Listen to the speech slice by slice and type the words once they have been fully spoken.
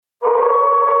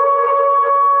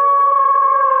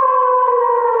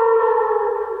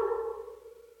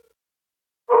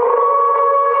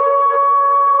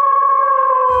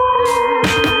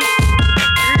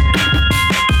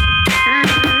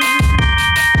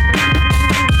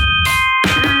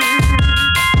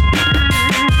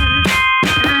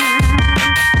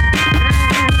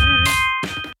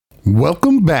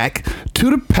welcome back to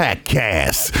the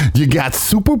Packcast. You got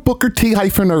Super Booker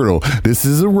T-Earl. This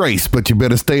is a race, but you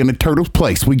better stay in the turtle's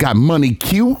place. We got Money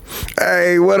Q.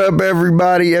 Hey, what up,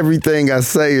 everybody? Everything I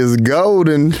say is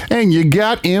golden. And you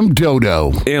got M.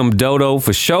 Dodo. M. Dodo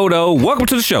for Shodo. Welcome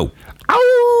to the show.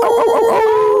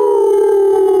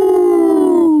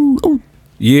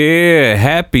 Yeah,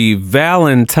 happy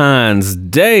Valentine's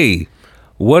Day.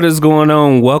 What is going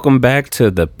on? Welcome back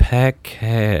to the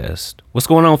Packcast. What's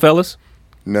going on, fellas?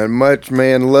 Not much,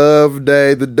 man. Love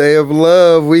Day, the day of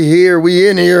love. We here, we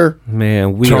in here.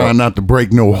 Man, we trying not to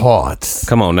break no hearts.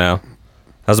 Come on now.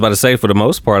 I was about to say, for the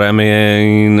most part, I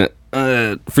mean,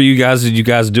 for you guys, did you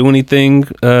guys do anything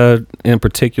in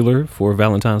particular for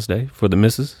Valentine's Day for the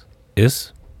missus?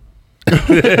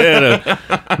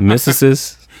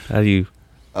 Missuses? How do you?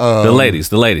 The ladies.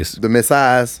 The Miss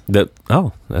Eyes.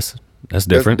 That's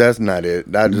different. That's not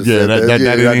it. I just Yeah, said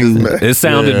that. It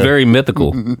sounded very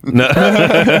mythical. No.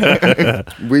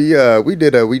 We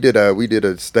did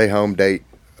a stay home date.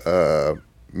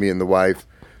 Me and the wife.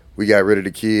 We got rid of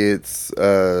the kids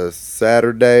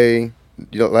Saturday,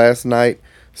 last night.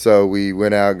 So we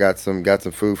went out, got some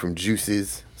food from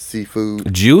Juices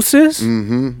Seafood. Juices?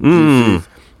 Mm-hmm. Juices.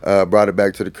 Brought it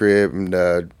back to the crib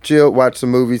and chilled, watched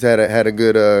some movies, had a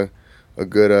good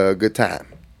time.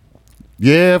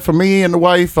 Yeah, for me and the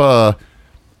wife,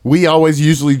 we always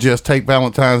usually just take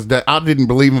Valentine's Day. I didn't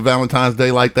believe in Valentine's Day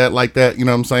like that. You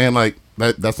know what I'm saying? Like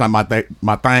that's not my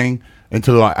thing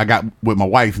until I got with my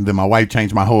wife, and then my wife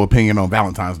changed my whole opinion on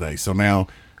Valentine's Day. So now,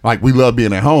 like, we love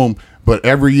being at home, but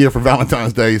every year for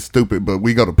Valentine's Day is stupid. But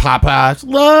we go to Popeyes.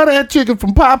 Love that chicken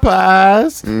from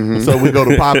Popeyes. Mm-hmm. So we go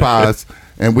to Popeyes.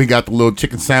 And we got the little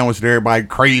chicken sandwich that everybody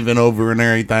craving over and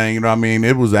everything. You know what I mean?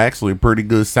 It was actually a pretty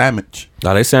good sandwich.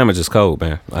 No, that sandwich is cold,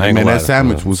 man. I ain't gonna lie. That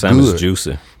sandwich was sandwich good.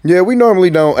 Juicy. Yeah, we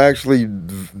normally don't actually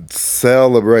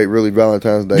celebrate really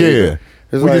Valentine's Day.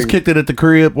 Yeah. We just kicked it at the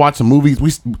crib, watched some movies.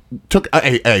 We took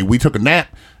a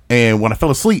nap, and when I fell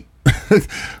asleep,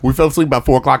 we fell asleep about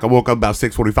 4 o'clock. I woke up about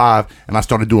 6:45, and I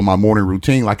started doing my morning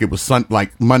routine like it was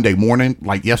like Monday morning,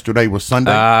 like yesterday was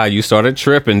Sunday. You started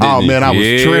tripping, didn't you? Man, I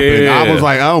was tripping. I was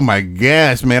like, oh my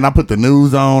gosh, man. I put the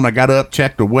news on. I got up,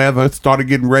 checked the weather, started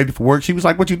getting ready for work. She was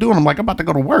like, what you doing? I'm like, I'm about to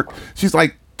go to work. She's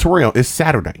like, Terrell, it's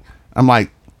Saturday. I'm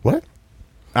like, what?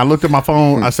 I looked at my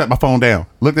phone. I set my phone down.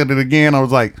 Looked at it again. I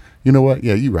was like, you know what?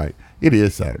 Yeah, you're right. It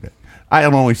is Saturday. I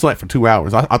had only slept for 2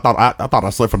 hours. I thought I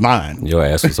slept for 9. Your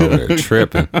ass was over there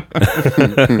tripping.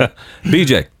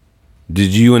 BJ,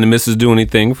 did you and the missus do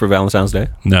anything for Valentine's Day?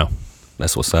 No.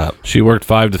 That's what's up. She worked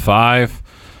 5 to 5.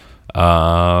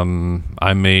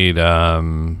 I made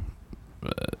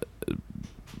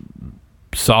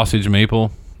sausage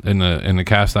maple in the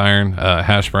cast iron,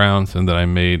 hash browns, and then I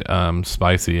made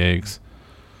spicy eggs.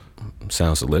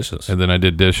 Sounds delicious. And then I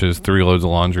did dishes, 3 loads of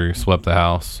laundry, swept the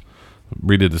house,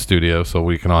 redid the studio so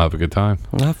we can all have a good time.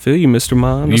 I feel you, Mr.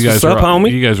 Mom. You guys what's up, homie?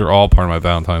 You guys are all part of my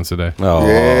Valentine's today. Oh,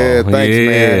 yeah, thanks,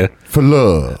 man. For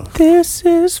love. This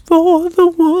is for the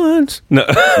ones. No.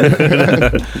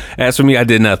 As for me, I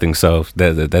did nothing. So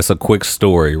that's a quick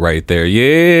story right there.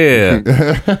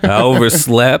 Yeah. I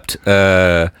overslept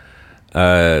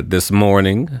this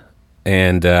morning,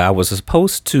 and I was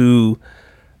supposed to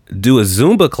do a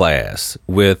Zumba class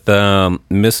with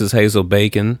Mrs. Hazel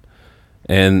Bacon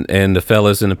and the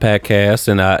fellas in the Packcast,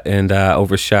 and I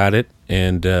overshot it.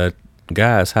 And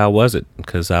guys, how was it?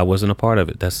 Because I wasn't a part of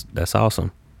it. That's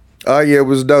awesome. Oh yeah, it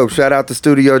was dope. Shout out to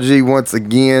Studio G once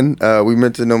again. We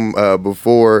mentioned them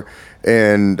before,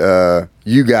 and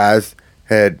you guys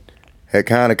had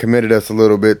kind of committed us a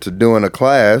little bit to doing a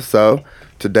class. So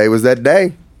today was that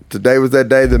day.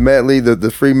 The medley,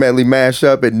 the free medley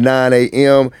mashup at 9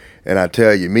 a.m. And I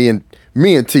tell you, me and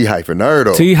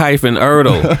T-Earl. we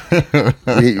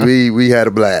had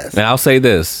a blast. Now I'll say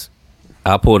this: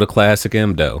 I pulled a classic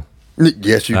M-Do.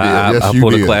 Yes, you did. I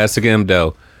pulled a classic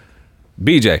M-Do.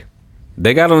 BJ,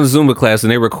 they got on the Zumba class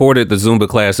and they recorded the Zumba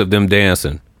class of them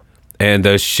dancing. And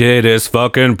the shit is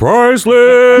fucking priceless.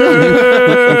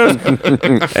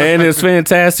 And it's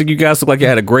fantastic. You guys look like you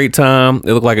had a great time.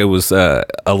 It looked like it was a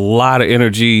lot of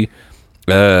energy.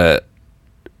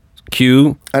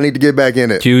 Q. I need to get back in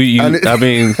it. Q, I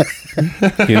mean,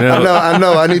 you know. I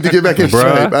know. I need to get back in shape.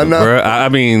 I know. Bruh, I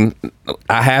mean,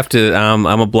 I have to. I'm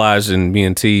obliged, and me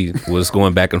and T was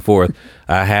going back and forth.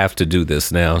 I have to do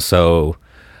this now. So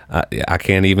I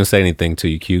can't even say anything to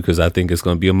you, Q, because I think it's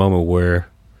going to be a moment where,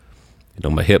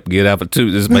 my hip get out for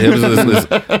two. My hip's going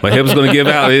to give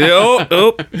out.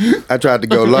 Oh. I tried to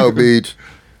go low, Beach.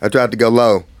 I tried to go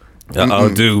low.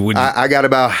 Dude. I got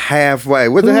about halfway.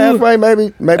 Was it halfway? Maybe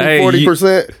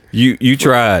 40%. You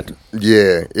tried.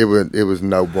 Yeah, it was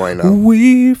no bueno.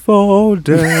 We fall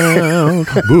down,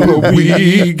 but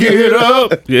we get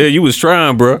up. Yeah, you was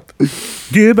trying, bro.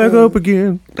 Get back up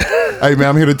again. Hey, man,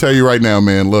 I'm here to tell you right now,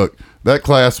 man. Look, that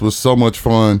class was so much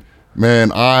fun.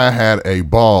 Man, I had a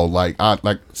ball. Like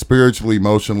spiritually,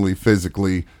 emotionally,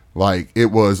 physically. Like, it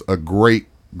was a great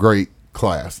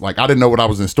class. Like, I didn't know what I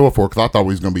was in store for because I thought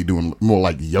we was going to be doing more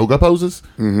like yoga poses.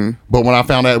 Mm-hmm. But when I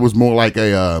found out it was more like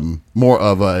more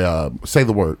of a say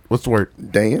the word. What's the word?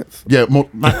 Dance? Yeah, more,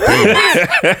 not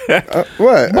dance.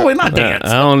 What? Boy, not dance.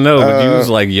 I don't know, but you was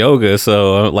like yoga,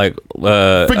 so like forget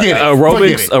it.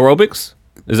 Aerobics. Aerobics?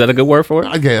 Is that a good word for it?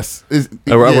 I guess.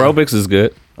 Aerobics is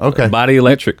good. Okay. Body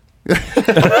electric.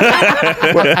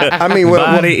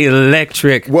 Body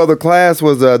electric. Well, the class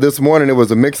was this morning. It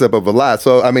was a mix-up of a lot.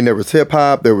 So, I mean, there was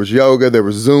hip-hop, there was yoga, there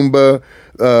was Zumba,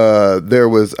 there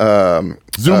was...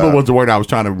 Zumba was the word I was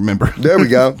trying to remember. There we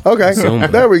go. Okay.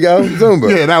 Zumba. There we go.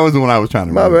 Zumba. Yeah, that was the one I was trying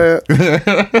to My remember.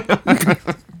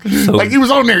 bad. So, Like, he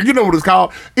was on there. You know what it's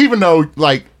called. Even though,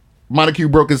 like, Montague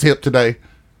broke his hip today,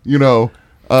 you know.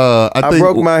 I think,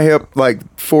 broke my hip like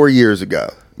 4 years ago.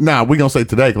 Nah, we gonna say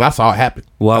today because I saw it happen.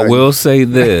 well, I will say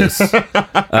this.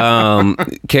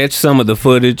 Catch some of the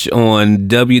footage on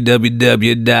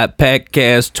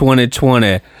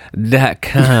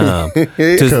www.packcast2020.com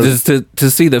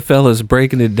to see the fellas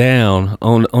breaking it down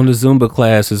on the Zumba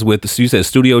classes with you said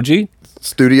Studio G?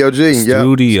 Studio G.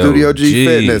 Studio G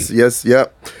Fitness. Yes,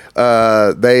 yep.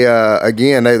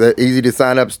 They're easy to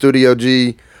sign up. Studio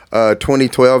G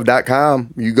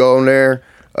 2012.com. You go on there.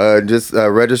 Just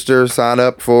register, sign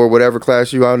up for whatever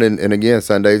class you on, and again,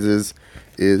 Sundays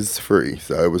is free.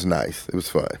 So it was nice. It was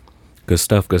fun. Good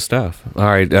stuff. All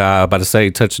right, about to say,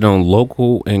 touching on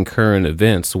local and current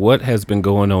events, what has been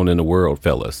going on in the world,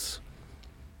 fellas?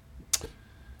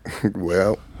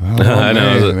 Well, I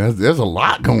know. Man, there's a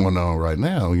lot going on right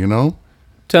now, you know.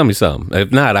 Tell me something.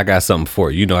 If not, I got something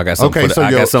for you. You know, I got something. Okay,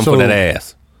 I got something for that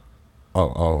ass.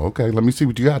 Oh, okay. Let me see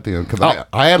what you got there, because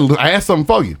I had something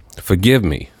for you. Forgive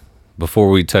me. Before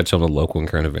we touch on the local and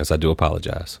current events, I do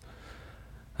apologize.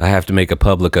 I have to make a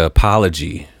public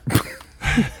apology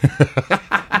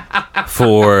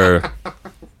for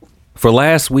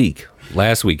last week.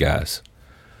 Last week, guys,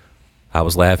 I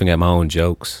was laughing at my own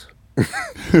jokes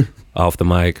off the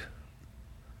mic.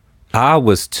 I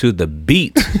was to the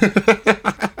beat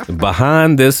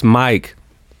behind this mic,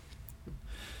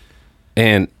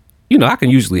 and you know, I can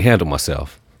usually handle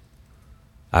myself.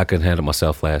 I couldn't handle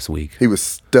myself last week. he was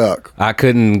stuck. I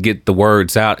couldn't get the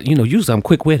words out. You know, usually I'm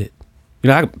quick-witted. You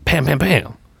know, I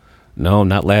bam. No,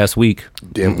 not last week.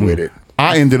 Dim with it.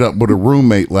 I ended up with a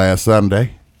roommate last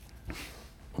Sunday.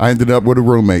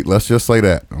 Let's just say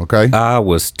that, okay? I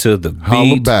was to the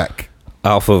Holla beat back.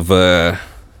 off of a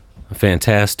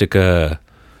fantastic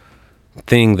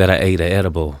thing that I ate, an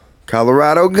edible.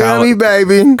 Colorado gummy,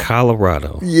 baby.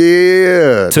 Colorado.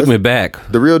 Yeah. Took me back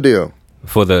The real deal.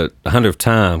 for the 100th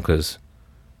time because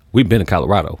we've been in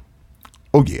Colorado.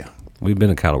 Oh, yeah. We've been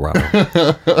in Colorado.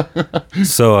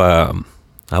 So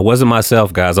I wasn't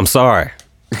myself, guys. I'm sorry.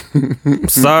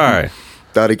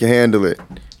 Thought he could handle it.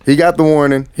 He got the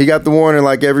warning.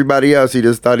 Like everybody else. He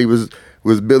just thought he was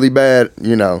Billy Bad,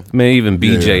 you know. Man, even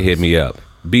BJ hit me up.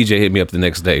 BJ hit me up the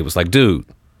next day. It was like, dude,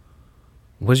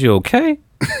 was you okay?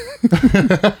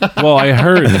 Well, I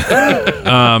heard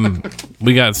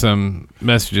we got some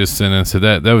messages sent in, so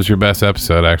that was your best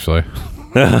episode, actually.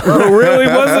 Oh, really?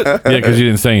 Was it? Yeah, because you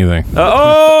didn't say anything.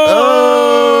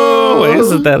 Oh,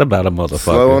 isn't that about a motherfucker?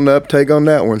 Slow on the uptake on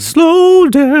that one. Slow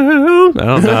down. I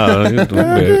don't know.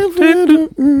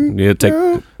 Yeah,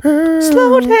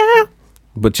 slow down.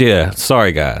 But yeah,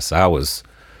 sorry guys. I was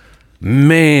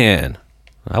messed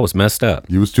up.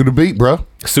 You was to the beat, bro.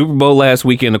 Super Bowl last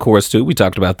weekend, of course, too. We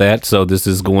talked about that. So this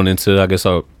is going into, I guess,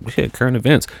 our current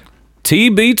events.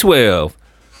 TB12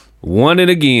 won it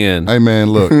again. Hey, man,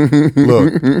 look.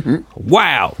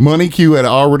 Wow. Money Q had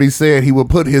already said he would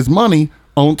put his money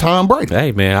on Tom Brady.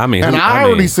 Hey, man, I mean. And I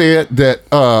already said that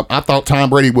I thought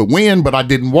Tom Brady would win, but I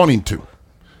didn't want him to.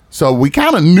 So we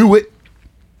kind of knew it.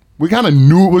 We kind of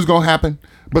knew it was going to happen,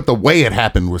 but the way it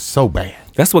happened was so bad.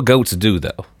 That's what goats do,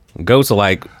 though. Goats are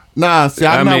like, nah, see,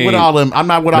 I'm not with all them. I'm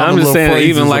not with all them. I'm just saying,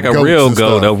 even like a real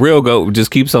goat, stuff. a real goat just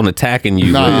keeps on attacking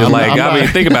you. Nah, I mean,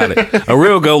 think about it. A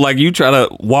real goat, like you try to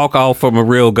walk off from a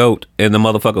real goat, and the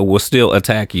motherfucker will still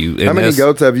attack you. And How many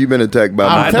goats have you been attacked by?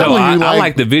 I'm telling you, I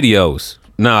like the videos.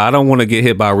 No, I don't want to get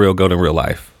hit by a real goat in real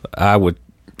life. I would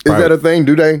Is that a thing?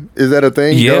 Is that a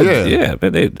thing? Yeah.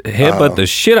 But they headbutt the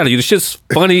shit out of you. The shit's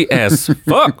funny as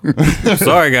fuck.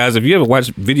 Sorry, guys. If you ever watch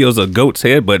videos of goats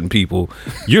headbutting people,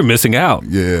 you're missing out.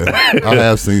 Yeah, I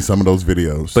have seen some of those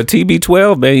videos. But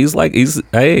TB12, man,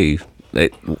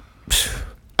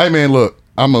 Hey, man, look,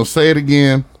 I'm going to say it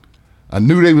again. I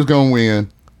knew they was going to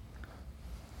win.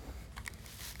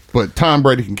 But Tom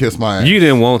Brady can kiss my ass. You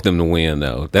didn't want them to win,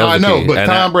 though. I know, but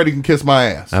Tom Brady can kiss my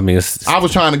ass. I mean, I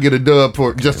was trying to get a dub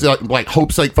for just like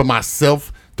hope's sake for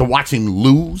myself to watch him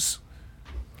lose.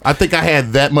 I think I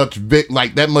had that much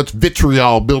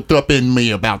vitriol built up in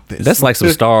me about this. That's like some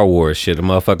Star Wars shit. A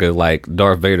motherfucker like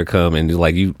Darth Vader come and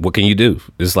like, what can you do?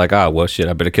 It's like, well, shit,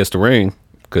 I better kiss the ring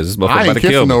because this motherfucker about to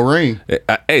kill me. No ring.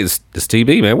 Hey, it's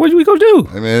TB, man. What we gonna do?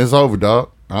 Hey, man, it's over,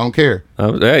 dog. I don't care.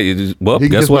 Well, he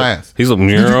guess what? He's a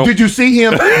did you see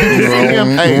him? Hey,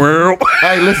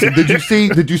 listen.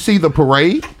 Did you see the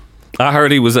parade? I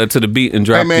heard he was to the beat and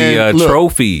dropped the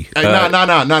trophy.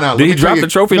 No. Did he drop the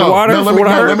trophy in the water?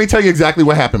 Let me tell you exactly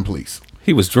what happened, please.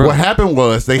 He was drunk. What happened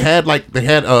was they had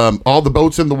all the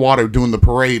boats in the water doing the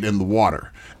parade in the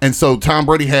water, and so Tom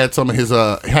Brady had some of his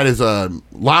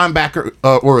linebacker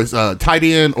or his tight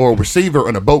end or receiver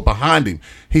in a boat behind him.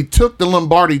 He took the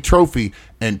Lombardi trophy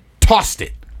and tossed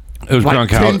it. It was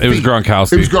Gronkowski. It was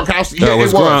Gronkowski. It was Gronkowski. Yeah, it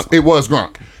was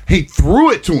Gronk. He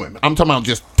threw it to him. I'm talking about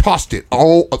just tossed it.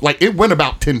 It went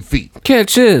about 10 feet.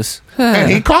 Catch this.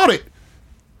 And he caught it.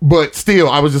 But still,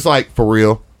 I was just like, for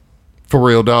real,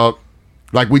 dog.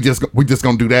 Like we just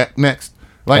gonna do that next.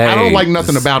 Like I don't like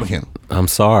nothing about him. I'm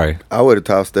sorry. I would have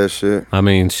tossed that shit. I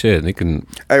mean, shit. He can.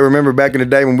 Hey, remember back in the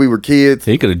day when we were kids?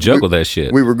 He could have juggled that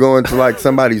shit. We were going to like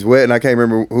somebody's wedding. I can't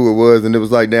remember who it was, and it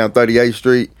was like down 38th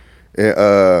Street.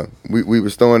 And we were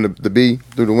throwing the bee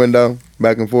through the window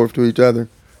back and forth to each other.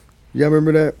 Y'all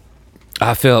remember that?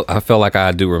 I felt like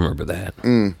I do remember that.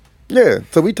 Yeah.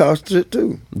 So we tossed shit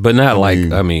too. But not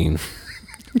I mean.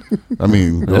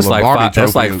 That's like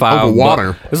 $5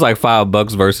 water. It's like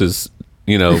 $5 versus,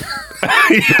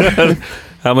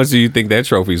 how much do you think that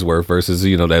trophy's worth versus,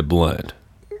 that blunt?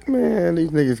 Man, these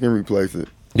niggas can replace it.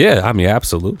 Yeah, I mean,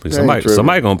 absolutely.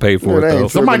 Somebody gonna pay for it though.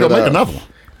 Somebody gonna make another one.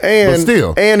 And but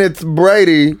still, and it's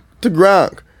Brady to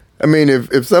Gronk. I mean,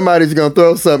 if somebody's gonna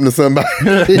throw something to somebody,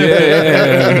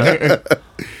 yeah.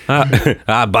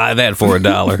 I buy that for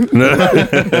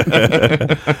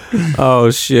 $1.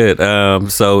 Oh shit!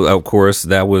 So of course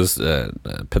that was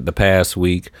the past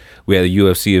week. We had a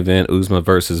UFC event, Usman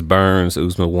versus Burns.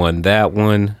 Usman won that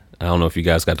one. I don't know if you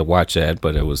guys got to watch that,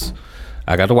 but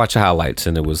I got to watch the highlights,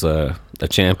 and it was a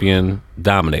champion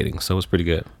dominating. So it was pretty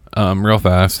good. Real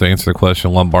fast to answer the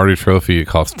question, Lombardi Trophy, it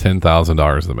costs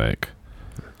 $10,000 to make.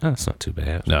 That's not too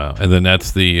bad. No, and then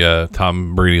that's the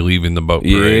Tom Brady leaving the boat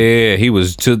parade. Yeah, he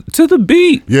was to the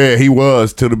beat. Yeah, he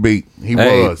was to the beat. He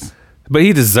was. But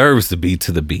he deserves to be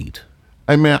to the beat.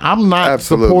 Hey, man, I'm not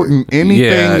supporting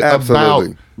anything about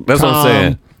that's what I'm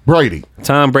saying. Brady.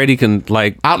 Tom Brady can,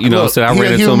 I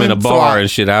ran into him in a bar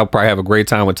and shit. I'll probably have a great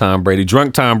time with Tom Brady.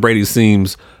 Drunk Tom Brady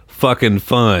seems fucking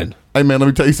fun. Hey, man, let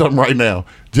me tell you something right now.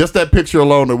 Just that picture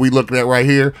alone that we looking at right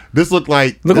here, this looked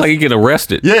like he get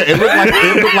arrested. Yeah, it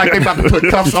looked like they about to put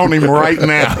cuffs on him right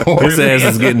now. His ass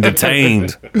is getting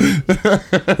detained. Look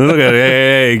at it.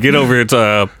 Hey, get over here,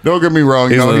 Tom. Don't get me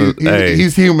wrong.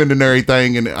 He's human and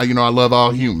everything, and I love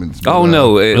all humans. But,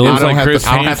 no, it looks like Chris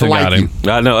Hansen got him.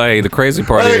 I know. Hey, the crazy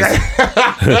part is,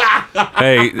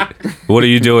 hey, what are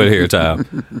you doing here, Tom?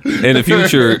 In the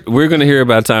future, we're going to hear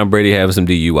about Tom Brady having some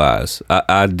DUIs.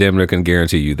 I damn near can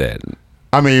guarantee you that.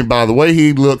 I mean, by the way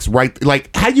he looks, right?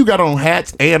 Like, how you got on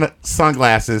hats and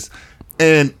sunglasses,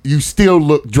 and you still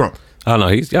look drunk? Oh no,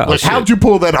 he's how'd you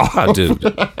pull that off? Oh, dude,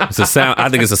 it's a sound. I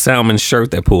think it's a Salmon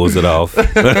shirt that pulls it off.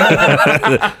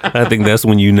 I think that's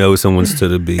when you know someone's to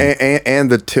the beat.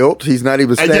 And the tilt, he's not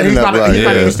even standing up right. He's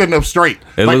not even standing up straight.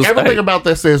 Everything about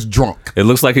that says drunk. It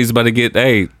looks like he's about to get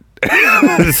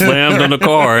slammed on the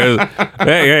car.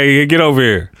 Hey, get over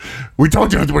here. We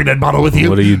told you not to bring that bottle with you.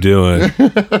 What are you doing?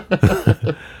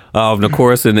 Of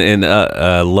course, in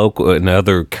local and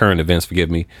other current events, forgive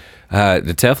me,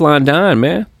 the Teflon Don,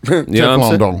 man. You know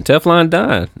what I'm saying? Teflon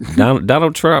Don.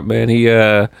 Donald Trump, man. He,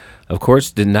 of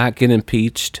course, did not get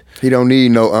impeached. He don't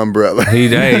need no umbrella. He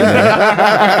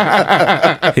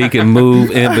can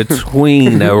move in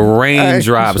between the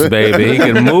raindrops, baby. He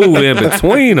can move in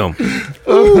between them.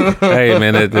 Hey,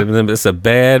 man, it's a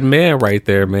bad man right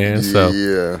there, man. So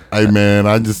yeah. Hey, man,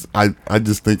 I just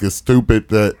think it's stupid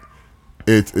that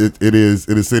it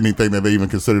is anything that they even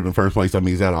considered in the first place. I mean,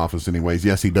 he's out of office anyways.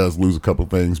 Yes, he does lose a couple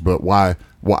things, but why?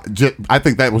 I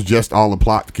think that was just all a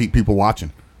plot to keep people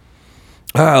watching.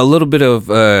 A little bit of,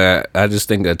 I just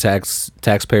think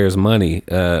taxpayers' money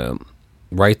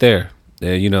right there.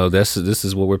 This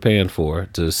is what we're paying for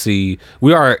to see.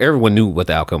 Everyone knew what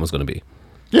the outcome was going to be.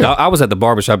 Yeah. I was at the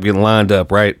barbershop getting lined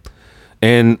up, right?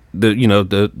 And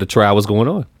the trial was going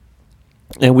on.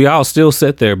 And we all still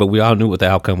sat there, but we all knew what the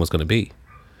outcome was going to be.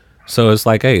 So it's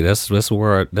like, hey, that's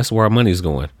where our money's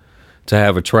going. To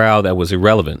have a trial that was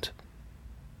irrelevant.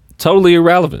 Totally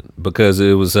irrelevant, because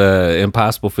it was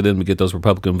impossible for them to get those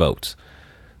Republican votes.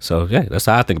 So, yeah, that's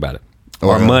how I think about it.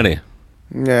 Our money.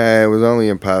 Yeah, it was only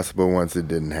impossible once it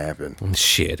didn't happen.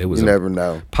 Shit, it was. You never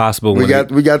know. Possible. We got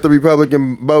the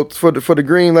Republican votes for the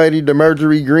Green lady, the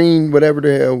Marjorie Green, whatever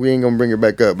the hell. We ain't gonna bring her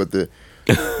back up, but the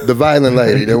violent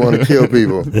lady that want to kill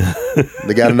people.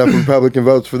 They got enough Republican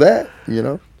votes for that,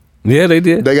 Yeah, they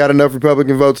did. They got enough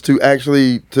Republican votes to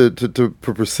actually to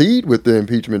proceed with the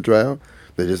impeachment trial.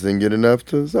 They just didn't get enough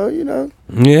to. So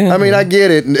Yeah. I mean, I get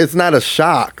it. It's not a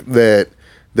shock that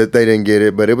they didn't get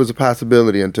it, but it was a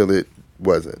possibility until it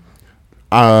wasn't.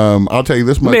 I'll tell you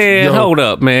this much. Man, hold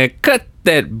up, man. Cut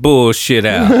that bullshit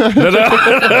out.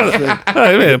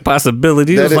 Man,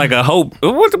 possibility. It's like a hope.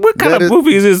 What kind of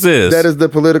movie is this? That is the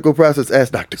political process.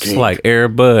 Ask Dr. King. It's like Air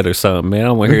Bud or something, man.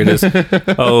 I want to hear this.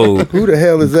 Oh, who the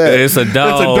hell is that? It's a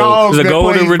dog. It's a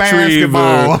golden retriever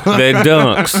that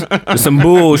dunks. It's some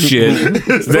bullshit.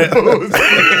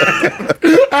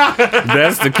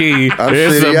 That's the key.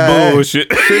 It's some bullshit.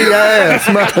 Shitty ass.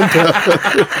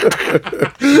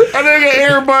 I think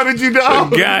Air Bud you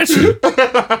dog. Got you.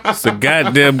 It's a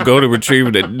goddamn golden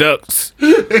retriever that ducks.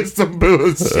 It's some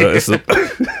bullshit.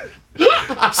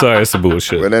 Sorry, it's some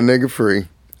bullshit. But that nigga free.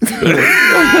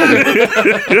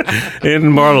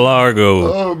 In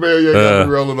Mar-a-Lago. Oh man, yeah, got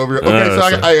me rolling over here.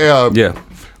 Okay, yeah.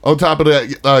 On top of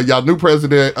that, y'all new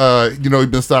president, he's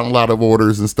been signing a lot of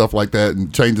orders and stuff like that,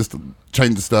 and changes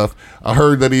stuff. I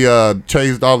heard that he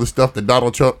changed all the stuff that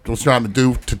Donald Trump was trying to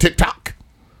do to TikTok.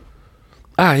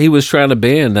 He was trying to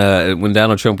ban when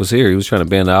Donald Trump was here. He was trying to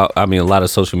ban a lot of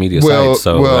social media sites.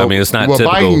 So it's not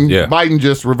typical. Biden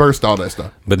just reversed all that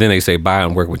stuff. But then they say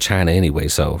Biden worked with China anyway.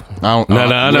 So I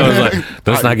know. It's like,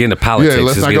 let's not get into politics. Yeah,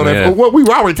 let's not go there. Well, we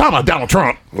were already talking about Donald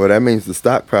Trump. Well, that means the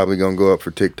stock probably gonna go up for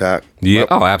TikTok. Yeah.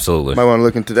 Absolutely. Might want to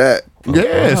look into that.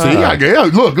 Yeah,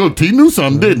 look, T knew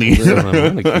something, didn't he?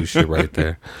 Really cute shit right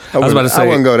there. I was about to say, I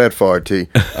wouldn't go that far, T.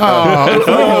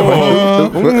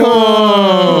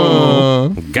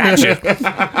 Gotcha.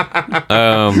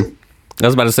 I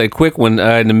was about to say, quick one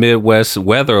in the Midwest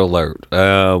weather alert.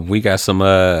 We got some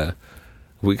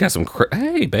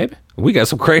hey baby, we got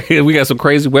some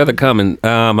crazy weather coming.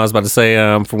 I was about to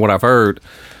say, from what I've heard,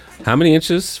 how many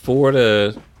inches for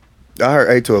the? I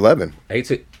heard 8 to 11.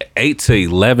 8 to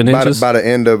 11 inches? By the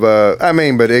end of, but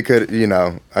it could,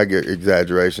 I get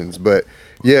exaggerations. But,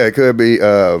 yeah, it could be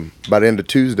by the end of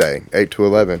Tuesday, 8 to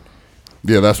 11.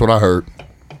 Yeah, that's what I heard.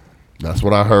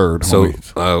 So,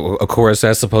 of course,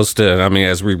 that's supposed to,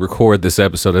 as we record this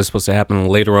episode, that's supposed to happen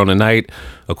later on tonight.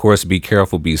 Of course, be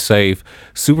careful, be safe.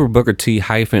 Super Booker T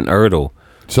 -Erdl.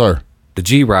 Sir. The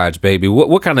G-Raj, baby.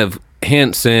 What kind of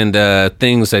hints and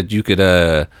things that you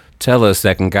could tell us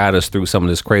that can guide us through some of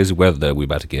this crazy weather that we're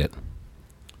about to get?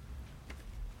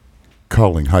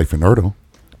 Calling -Erdl.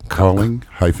 Calling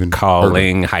 -Erdl.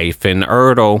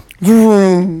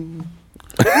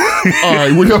 All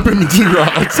right, we up in the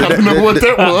G-Raj. I don't know what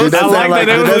that was. I like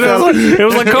that. It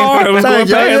was a car. It was going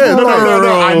past. No.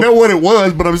 I know what it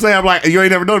was, but I'm saying, you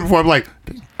ain't never done it before. I'm like,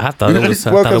 I thought it was.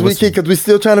 Well, because we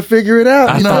still trying to figure it out.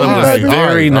 I thought it was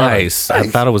very nice. I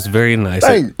thought it was very nice.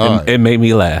 It made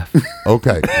me laugh.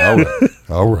 Okay.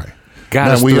 All right.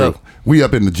 We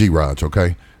up in the G-Raj,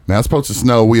 okay? Now, it's supposed to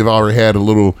snow. We have already had a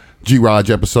little G-Raj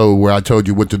episode where I told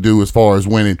you what to do as far as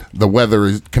when the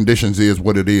weather conditions is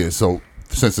what it is. So,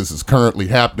 since this is currently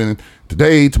happening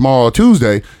today, tomorrow,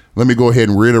 Tuesday, let me go ahead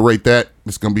and reiterate that.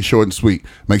 It's going to be short and sweet.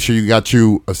 Make sure you got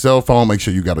you a cell phone. Make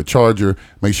sure you got a charger.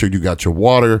 Make sure you got your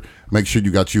water. Make sure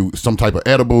you got you some type of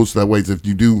edibles. That way, if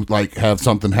you do have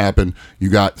something happen, you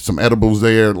got some edibles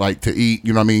there to eat.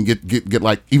 You know what I mean? Get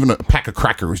like even a pack of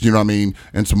crackers. You know what I mean?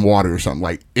 And some water or something.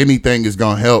 Like anything is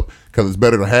going to help, because it's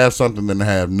better to have something than to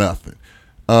have nothing.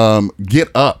 Get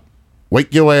up.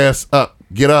 Wake your ass up.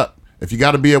 Get up. If you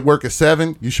got to be at work at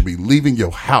 7, you should be leaving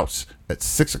your house at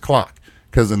 6 o'clock.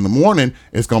 Because in the morning,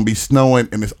 it's going to be snowing,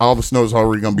 and all the snow is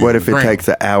already going to be What if it takes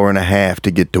an hour and a half to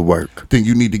get to work? Then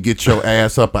you need to get your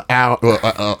ass up an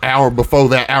hour before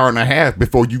that hour and a half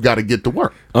before you got to get to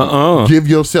work. Give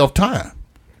yourself time.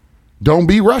 Don't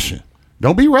be rushing.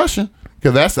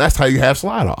 Because that's how you have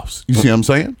slide-offs. You see what I'm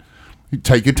saying? You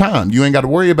take your time. You ain't got to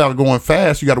worry about going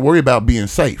fast. You got to worry about being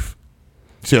safe.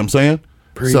 See what I'm saying?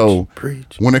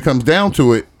 Preach. When it comes down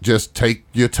to it, just take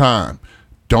your time.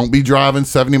 Don't be driving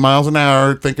 70 miles an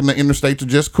hour thinking the interstates are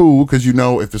just cool, because you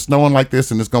know if it's snowing like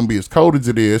this and it's going to be as cold as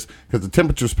it is, because the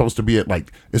temperature is supposed to be at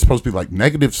it's supposed to be like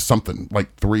negative something,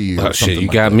 like 3 or Oh, something. shit, you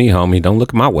like got that. me, homie. Don't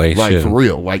look my way. Like shit. for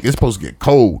real, like it's supposed to get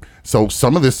cold. So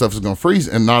some of this stuff is going to freeze,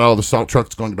 and not all the salt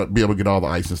trucks going to be able to get all the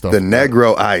ice and stuff. The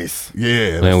Negro ice.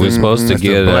 Yeah, And we're supposed to that's the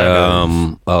get black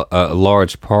ice. a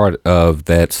large part of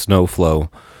that snow flow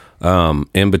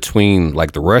in between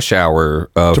like the rush hour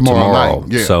of tomorrow.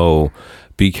 night, yeah. So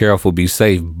be careful, be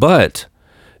safe. But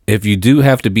if you do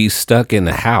have to be stuck in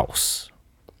the house,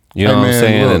 you know Hey, what I'm man,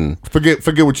 saying? look,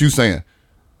 forget what you're saying.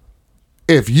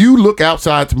 If you look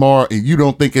outside tomorrow and you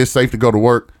don't think it's safe to go to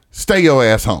work, stay your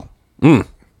ass home.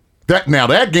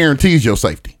 That guarantees your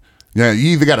safety. Yeah, you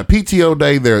either got a PTO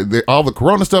day, there all the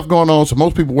corona stuff going on, so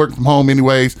most people work from home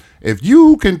anyways. If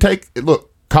you can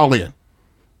call in,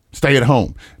 stay at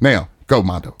home. Now, go,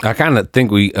 Mondo. I kind of think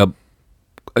we,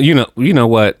 you know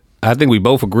what? I think we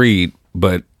both agreed,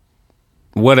 but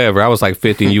whatever. I was like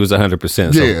 50 and you was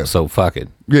 100%. Yeah. So fuck it.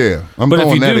 Yeah, I'm But if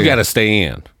going you that do in. got to stay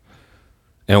in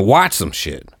and watch some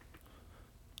shit,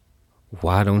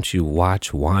 why don't you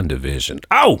watch WandaVision?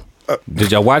 Oh!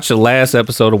 Did y'all watch the last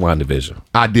episode of WandaVision?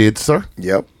 I did, sir.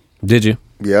 Yep. Did you?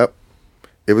 Yep.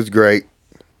 It was great.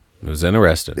 It was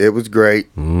interesting. It was great.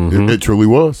 It truly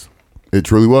was. It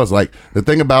truly was. Like the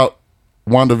thing about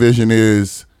WandaVision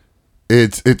is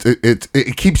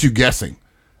it keeps you guessing,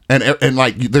 and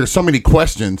like there's so many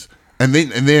questions, and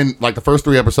then like the first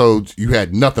 3 episodes you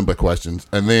had nothing but questions,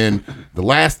 and then the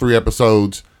last 3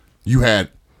 episodes you had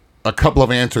a couple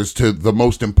of answers to the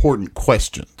most important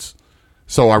questions.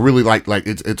 So I really like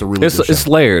it's a really good show. It's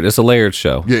layered. It's a layered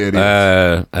show. Yeah, it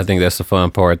is. I think that's the fun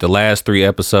part. The last 3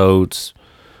 episodes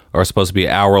are supposed to be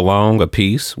an hour long a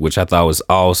piece, which I thought was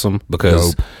awesome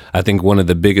because Dope. I think one of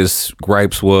the biggest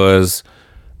gripes was,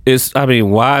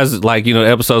 why is it like, the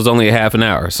episode's only a half an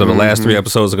hour? So the last 3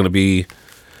 episodes are going to be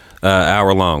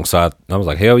hour long. So I was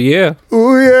like, hell yeah.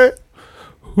 Ooh, yeah.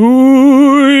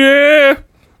 Ooh, yeah.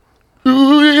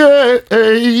 Ooh, yeah.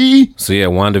 Hey. So yeah,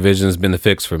 WandaVision has been the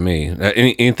fix for me.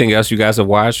 Anything else you guys have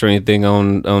watched or anything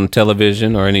on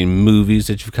television or any movies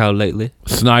that you've caught lately?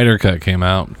 Snyder Cut came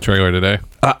out trailer today.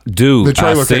 Dude, The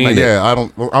trailer I seen came out. it. Yeah, I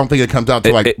don't think it comes out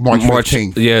till like March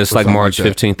 15th. Yeah, it's or like something March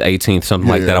that. 15th, 18th, something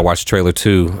like Yeah. that. I watched the trailer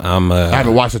too. I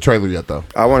haven't watched the trailer yet though.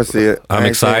 I want to see it. I'm I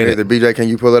ain't seen it excited. either. BJ, can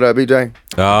you pull it up, BJ?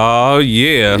 Oh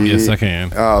yeah. Yes, I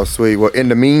can. Oh, sweet. Well, in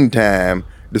the meantime,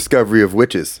 Discovery of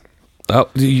Witches. Oh,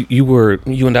 you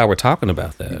and I were talking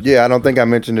about that. Yeah, I don't think I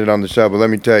mentioned it on the show, but let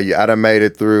me tell you, I done made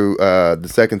it through the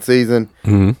 2nd season.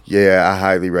 Mm-hmm. Yeah, I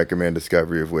highly recommend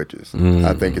Discovery of Witches.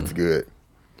 I think it's good.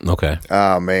 Okay.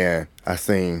 Oh man, I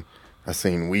seen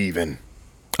Weaving.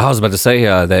 I was about to say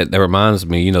that reminds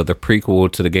me. The prequel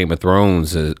to the Game of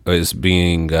Thrones is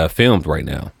being filmed right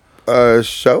now.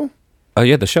 Show? Oh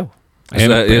yeah, the show.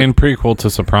 And prequel to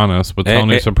Sopranos with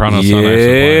Tony Soprano's son.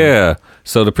 Yeah.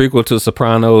 So the prequel to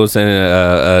Sopranos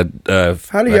and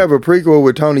How do you have a prequel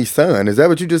with Tony's son? Is that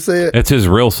what you just said? It's his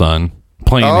real son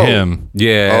playing Oh. him.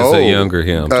 yeah, it's a younger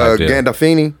him. Type deal.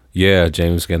 Gandolfini. Yeah,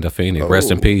 James Gandolfini. Rest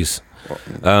in peace.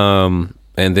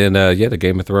 And then the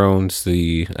Game of Thrones.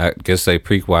 I guess a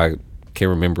prequel. I can't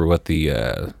remember what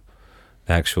the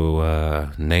actual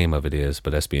name of it is,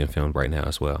 but that's being filmed right now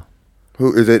as well.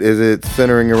 Who is it? Is it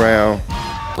centering around?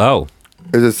 Oh,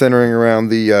 Is it centering around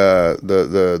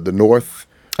the North?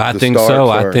 I The think so.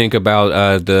 Starks, or- I think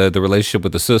about the relationship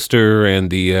with the sister and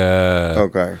the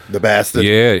Okay, the bastard.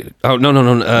 yeah. Oh no.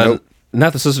 Nope.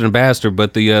 Not the sister and bastard,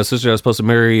 but the sister that was supposed to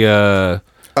marry. Oh,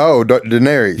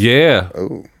 Daenerys. Yeah.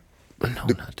 Oh, No,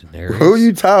 not Daenerys. who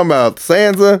you talking about?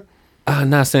 Sansa.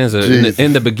 Not Sansa. Jesus.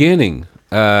 In the beginning,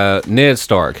 Ned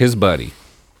Stark, his buddy.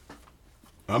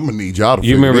 I'm gonna need y'all to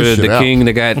You figure remember this the shit out. king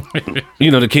that got,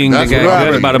 the king That's that got Robert,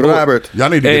 gutted by the boy. Robert. Y'all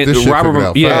need to get this shit Robert, figured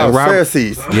out. yeah, Oh, Robert.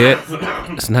 Cersei's.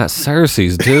 Yeah, it's not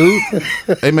Cersei's, dude.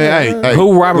 Hey man, hey,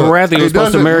 Who Robert look, Baratheon it was supposed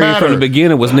to doesn't marry matter. from the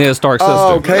beginning was Ned Stark's sister.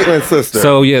 Oh, Caitlyn's sister.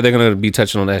 So yeah, they're gonna be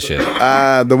touching on that shit.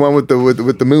 The one with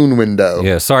the moon window.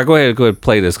 Yeah, sorry. Go ahead,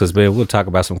 play this because man, we'll talk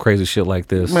about some crazy shit like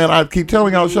this. Man, I keep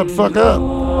telling y'all to shut the fuck up.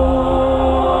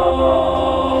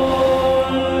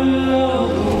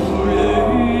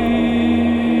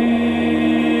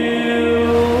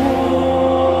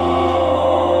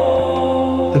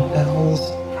 The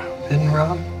bells been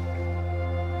rung.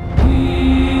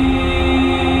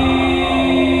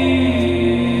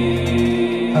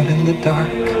 Out in the dark,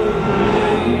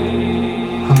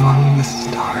 among the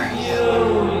stars,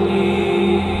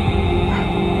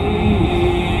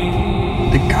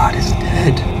 the god is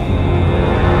dead.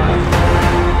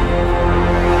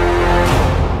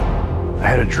 I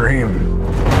dream.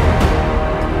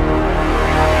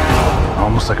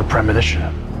 Almost like a premonition.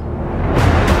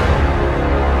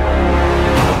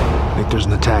 I think there's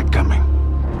an attack coming.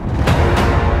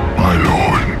 My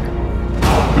lord,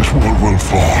 this world will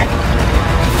fall.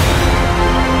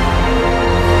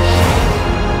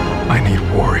 I need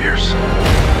warriors.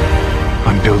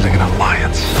 I'm building an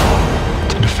alliance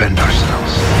to defend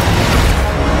ourselves.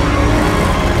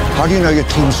 How do you know your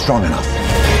team's strong enough?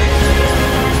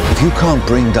 If you can't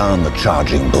bring down the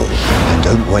charging bull, then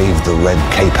don't wave the red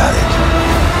cape at it.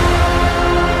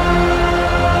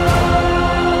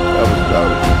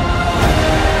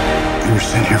 You were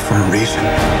sent here for a reason.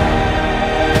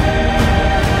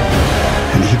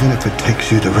 And even if it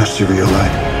takes you the rest of your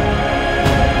life,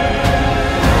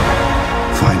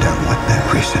 find out what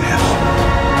that reason is.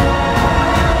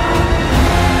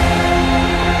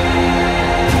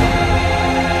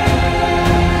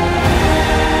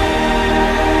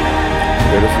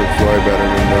 Yeah, this looks way better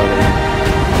than the other one.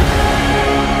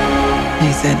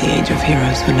 They said the age of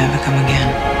heroes would never come again.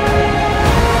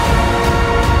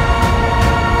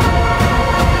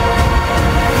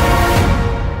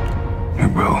 It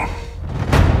will.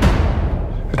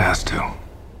 It has to.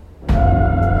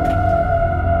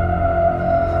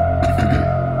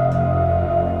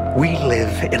 We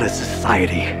live in a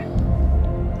society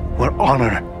where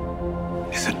honor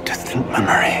is a distant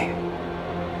memory.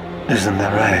 Isn't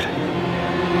that right?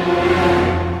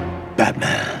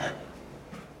 Batman.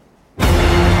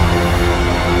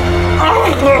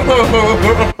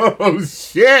 Oh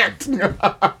shit!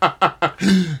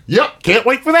 Yep, can't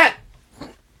wait for that.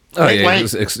 Oh Can't yeah,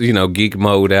 wait. geek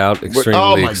mode out. Extremely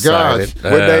oh my excited. gosh.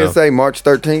 What day it say? March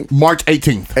 13th? March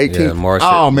 18th. 18th? Yeah, March.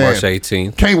 Oh, man. March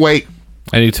 18th. Can't wait.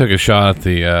 And you took a shot at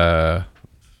the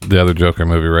other Joker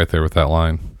movie right there with that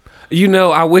line. You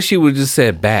know, I wish he would just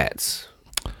said bats.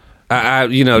 No,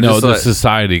 just the like,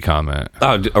 society comment.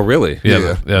 oh, really?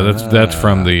 Yeah, that's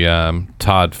from the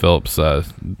Todd Phillips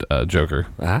Joker.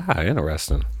 Ah,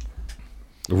 interesting.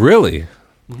 Really?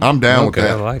 I'm down with Okay,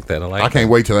 that. I like that. I can't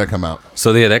wait till that come out.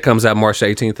 So yeah, that comes out March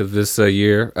 18th of this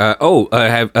year. So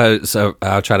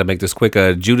I'll try to make this quick.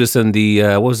 Judas and the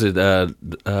what was it? The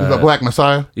Black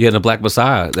Messiah? Yeah, the Black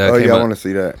Messiah. Oh, came yeah, I out. want to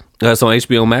see that. It's on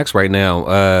HBO Max right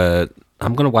now.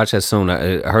 I'm gonna watch that soon.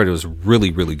 I heard it was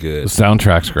really, really good. The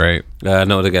soundtrack's great. I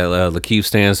know they got Lakeith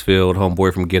Stansfield,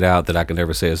 homeboy from Get Out, that I can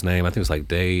never say his name. I think it's like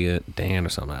Dan or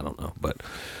something. I don't know, but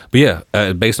yeah,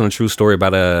 based on a true story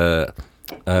about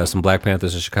some Black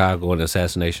Panthers in Chicago and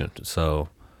assassination. So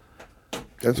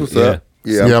That's what's Yeah. up.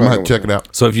 Yeah, I'm going to have to check it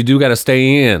out. So if you do got to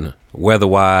stay in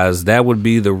weather-wise, that would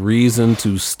be the reason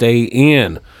to stay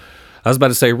in. I was about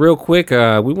to say real quick,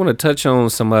 we want to touch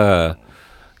on some,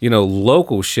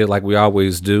 local shit like we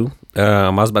always do.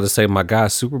 I was about to say my guy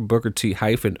Super Booker T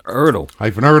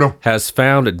 -Erdl has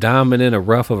found a diamond in the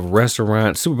rough of a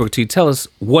restaurant. Super Booker T, tell us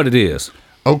what it is.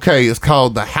 Okay, it's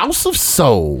called the House of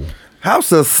Soul.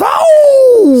 House of Soul!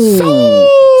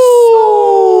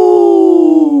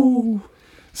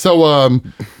 So, I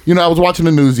was watching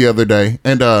the news the other day,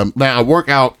 and now I work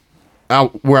out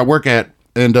where I work at,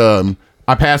 and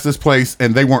I passed this place,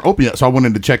 and they weren't open yet, so I went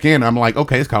in to check in. I'm like,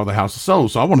 okay, it's called the House of Soul,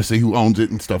 so I want to see who owns it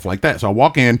and stuff like that. So I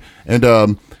walk in, and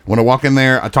when I walk in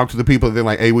there, I talk to the people. They're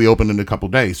like, hey, we opened in a couple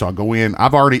days. So I go in.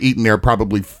 I've already eaten there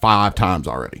probably 5 times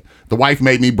already. The wife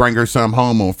made me bring her some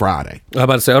home on Friday. I'm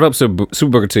about to say, hold up, Super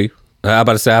Booker T. I'm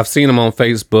about to say, I've seen him on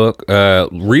Facebook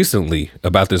recently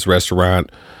about this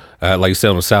restaurant, like you said,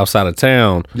 on the south side of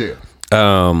town. Yeah.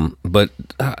 But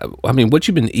what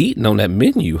you been eating on that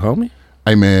menu, homie?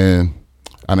 Hey, man,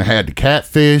 I done had the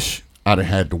catfish. I done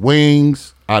had the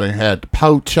wings. I done had the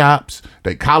pork chops.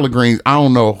 They collard greens. I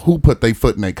don't know who put their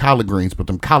foot in their collard greens, but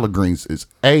them collard greens is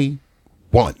A1.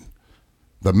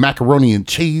 The macaroni and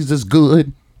cheese is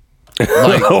good.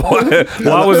 Like,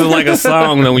 why was it like a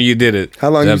song though when you did it? How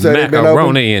long the you say they been open?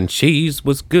 macaroni and cheese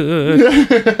was good.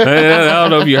 I don't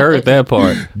know if you heard that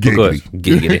part.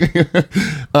 Giggity.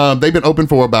 They've been open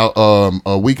for about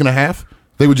a week and a half.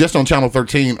 They were just on Channel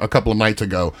 13 a couple of nights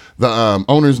ago. The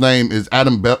owner's name is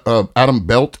Adam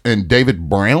Belt and David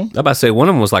Brown. I'm about to say one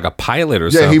of them was like a pilot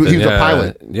or something. Yeah, he was a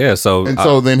pilot. Yeah,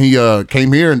 so then he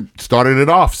came here and started it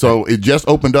off. So it just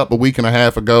opened up a week and a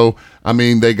half ago. I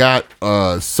mean, they got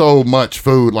so much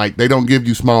food. Like, they don't give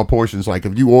you small portions. Like,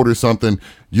 if you order something,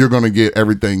 you're gonna get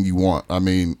everything you want. I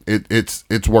mean, it's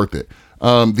worth it.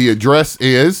 The address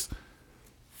is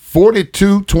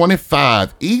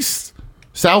 4225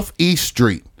 Southeast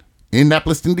Street,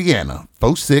 Indianapolis, Indiana,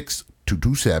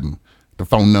 46227. The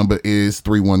phone number is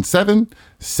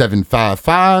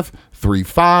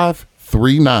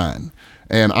 317-755-3539.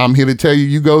 And I'm here to tell you,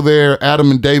 you go there, Adam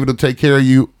and David will take care of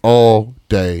you all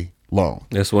day long.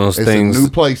 It's one of those It's things. a new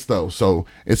place though, so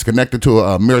it's connected to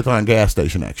a Marathon gas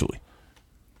station actually.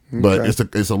 But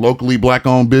it's a locally black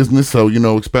owned business, so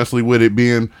especially with it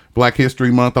being Black History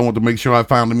Month, I want to make sure I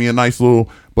found me a nice little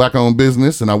black owned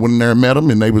business, and I went in there and met them,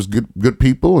 and they was good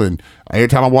people. And every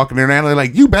time I walk in there now, they're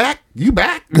like, "You back? You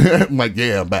back?" I'm like,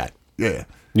 "Yeah, I'm back. Yeah."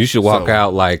 You should walk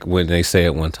out like when they say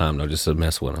it one time though, just to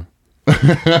mess with them.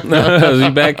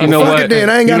 You back? You know Fuck what? it then,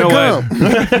 I ain't gotta come.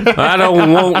 I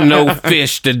don't want no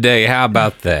fish today. How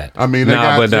about that? I mean,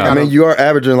 I mean, you are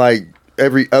averaging like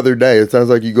every other day. It sounds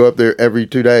like you go up there every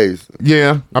 2 days.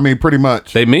 Yeah, I mean, pretty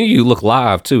much. They menu look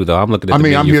live too, though. I'm looking at the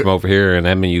menu from over here, and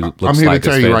that menu looks I'm here like to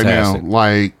tell it's you fantastic. right now.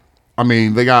 Like, I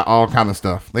mean, they got all kind of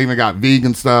stuff. They even got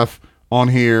vegan stuff on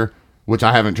here, which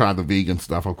I haven't tried the vegan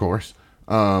stuff, of course.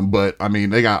 But I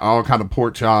mean, they got all kind of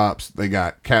pork chops. They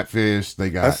got catfish. They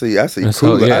got. I see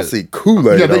Kool-Aid. yeah. I see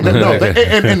Kool-Aid. Yeah,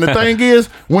 and the thing is,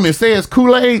 when it says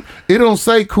Kool-Aid, it don't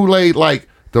say Kool-Aid like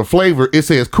the flavor. It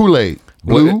says Kool-Aid,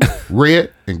 blue,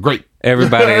 red, and grape.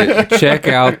 Everybody, check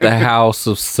out the House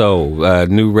of Soul,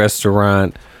 new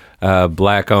restaurant,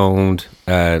 black owned.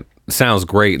 Sounds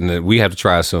great, and we have to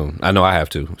try it soon. I know I have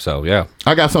to. So yeah,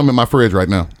 I got some in my fridge right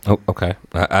now. Oh, okay.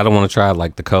 I don't want to try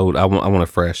like the cold. I want it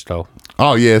fresh though.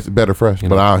 Oh yeah, it's better fresh,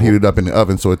 but I'll heat it up in the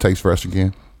oven so it tastes fresh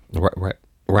again.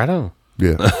 Right on.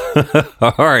 Yeah.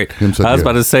 All right. I was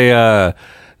about to say.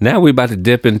 Now we about to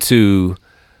dip into,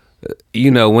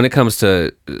 when it comes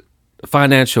to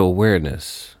financial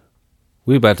awareness,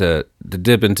 we about to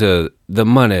dip into the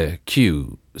Money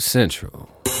Q Central.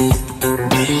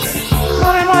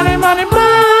 Money, money,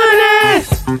 money.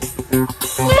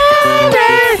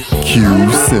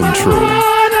 Q Central.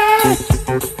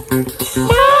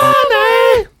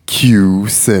 Q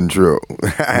Central.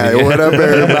 Hey, what up,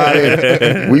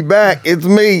 everybody? We back. It's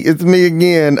me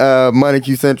again. Money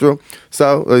Q Central.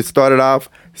 So let's start it off.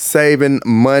 Saving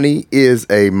money is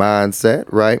a mindset,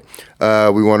 right?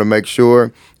 We want to make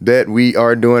sure that we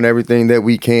are doing everything that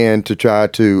we can to try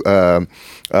to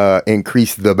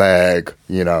increase the bag.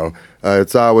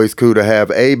 It's always cool to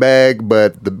have a bag,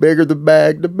 but the bigger the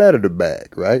bag, the better the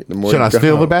bag, right? The more Should I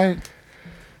steal the bag?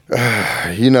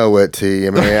 You know what, T? I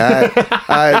mean,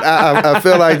 I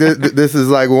feel like this is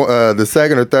like the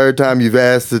second or third time you've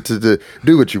asked it to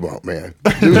do what you want, man.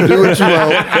 Do what you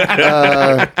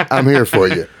want. I'm here for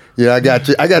you. Yeah, I got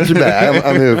you. I got your back.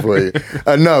 I'm here for you.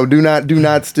 No, do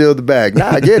not steal the bag.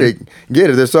 Nah, I get it.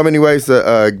 There's so many ways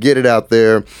to get it out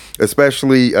there,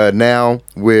 especially now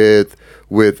with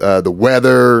the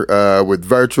weather, with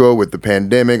virtual, with the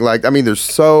pandemic. Like, I mean, there's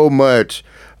so much.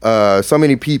 So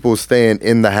many people staying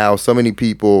in the house, so many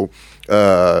people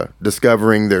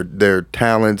discovering their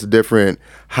talents, different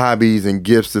hobbies and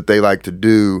gifts that they like to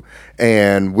do.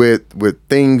 And with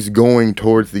things going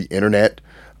towards the internet,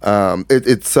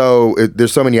 there's so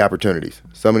many opportunities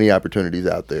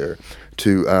out there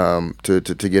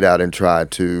to get out and try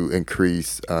to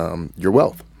increase your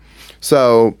wealth.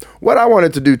 So what I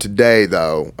wanted to do today,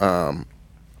 though,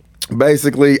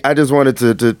 basically, I just wanted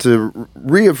to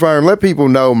reaffirm, let people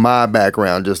know my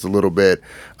background just a little bit,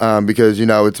 because,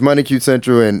 it's Money Q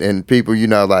Central and people, you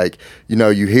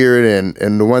hear it.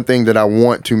 And the one thing that I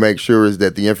want to make sure is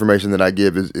that the information that I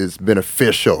give is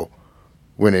beneficial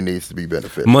when it needs to be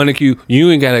beneficial. Money Q,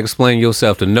 you ain't got to explain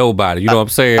yourself to nobody. You know what I'm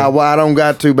saying? I don't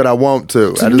got to, but I want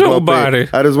to. Nobody.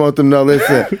 I just want them to know,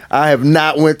 listen, I have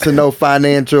not went to no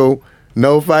financial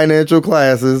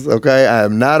classes, okay? I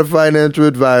am not a financial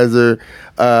advisor.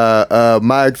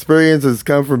 My experience has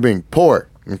come from being poor,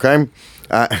 okay?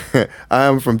 I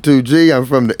am from 2G. I'm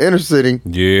from the inner city.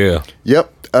 Yeah.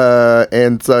 Yep.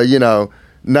 And so,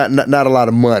 not a lot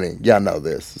of money. Y'all know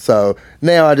this. So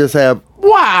now I just have...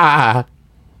 Why?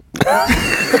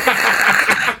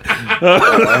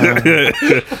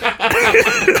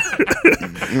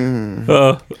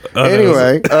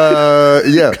 Anyway,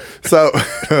 yeah. So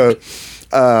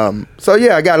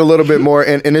yeah, I got a little bit more,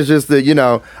 and it's just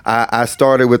that, I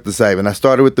started with the saving. I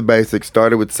started with the basics,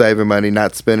 started with saving money,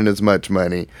 not spending as much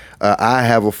money. I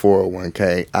have a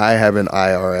 401k. I have an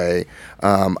IRA.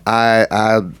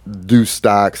 I do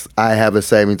stocks. I have a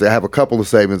savings. I have a couple of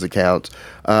savings accounts.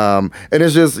 And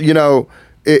it's just,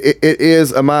 it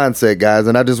is a mindset, guys,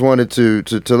 and I just wanted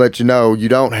to let you know, you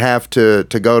don't have to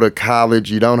go to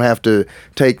college, you don't have to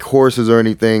take courses or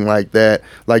anything like that.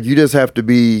 Like, you just have to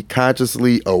be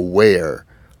consciously aware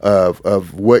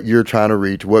of what you're trying to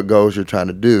reach, what goals you're trying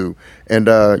to do, and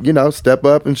step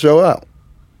up and show up.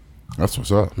 That's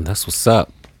what's up. That's what's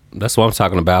up. That's what I'm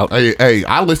talking about. Hey,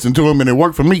 I listened to him and it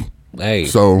worked for me. Hey,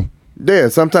 so Yeah,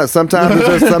 sometimes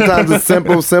it's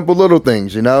simple little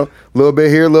things, you know, a little bit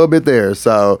here, a little bit there.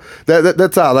 So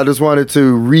that's all. I just wanted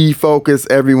to refocus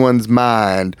everyone's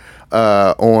mind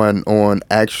on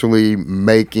actually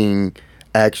making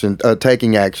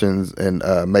taking actions and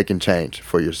making change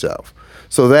for yourself.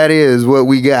 So that is what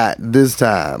we got this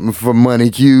time for Money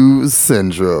Q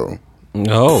Central.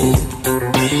 Oh.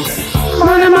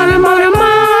 Money, money, money,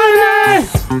 money.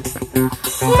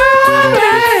 Money.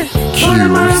 Q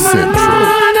Central.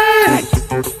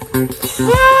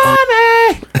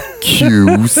 Money.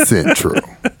 Q Central.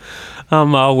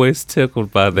 I'm always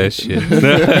tickled by that shit. Me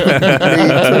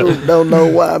too. Don't know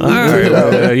why. Me too.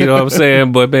 Right, you know what I'm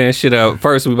saying? But man, shit out.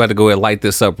 First, we about to go ahead and light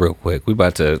this up real quick. We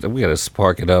gotta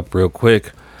spark it up real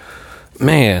quick.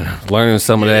 Man, learning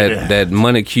some of that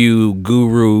Money Q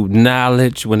guru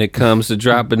knowledge when it comes to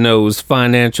dropping those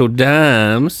financial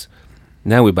dimes.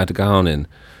 Now we about to go on and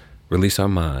release our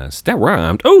minds. That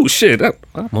rhymed. Oh shit!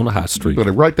 I'm on a hot streak. You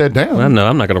better write that down. I know.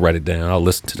 I'm not gonna write it down. I'll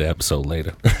listen to the episode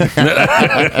later.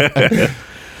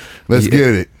 Let's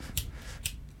get it.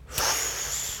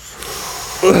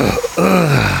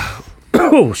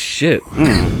 Oh shit.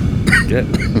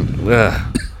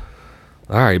 Yeah.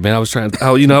 All right, man. I was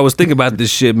I was thinking about this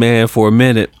shit, man, for a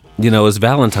minute. You know, it's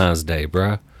Valentine's Day,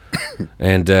 bruh.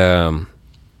 And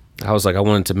I was like, I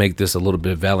wanted to make this a little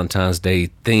bit Valentine's Day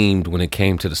themed when it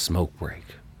came to the smoke break.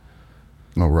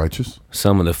 No righteous.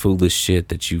 Some of the foolish shit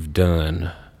that you've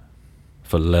done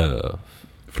for love.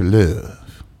 For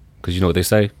love. Because you know what they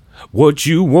say? What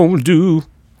you won't do,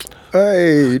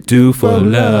 Hey, do for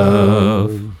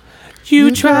love.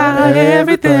 You try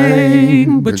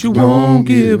everything, but you won't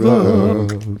give up.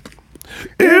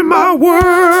 In my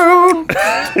world,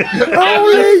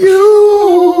 only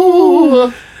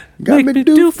you got me to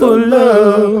do for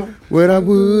love what I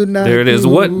would not. there it is. do.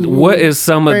 What is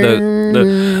some of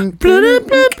the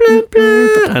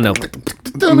I know.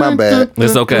 My bad.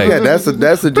 It's okay. Yeah, that's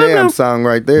a jam song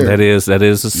right there. That is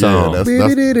a song. Yeah,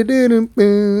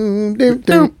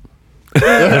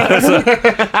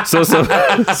 So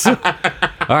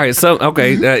all right, so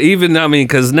okay, even I mean,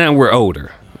 because now we're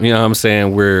older, you know what I'm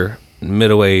saying, we're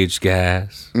middle-aged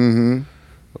guys. You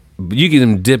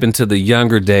can dip into the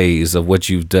younger days of what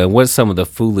you've done. What's some of the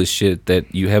foolish shit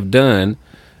that you have done?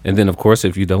 And then of course,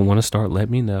 if you don't want to start, let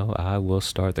me know. I will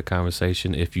start the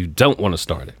conversation if you don't want to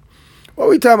start it. What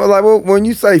we talking about? Like, well, when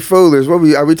you say foolish,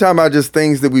 are we talking about just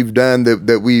things that we've done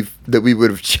that we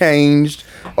would have changed,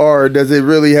 or does it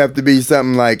really have to be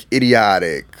something like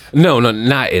idiotic? No,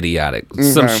 not idiotic.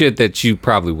 Some shit that you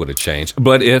probably would have changed.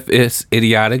 But if it's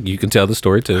idiotic, you can tell the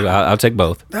story too. I'll take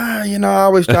both. You know, I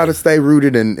always try to stay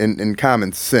rooted in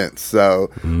common sense. So,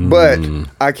 but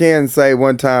I can say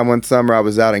one summer I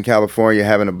was out in California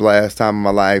having a blast time of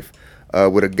my life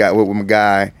with my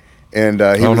guy. And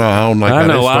I don't like I how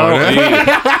know.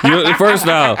 this started. First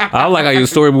off, I don't like how your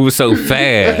story moves so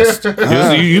fast.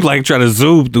 You like trying to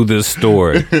zoom through this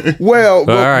story. Well,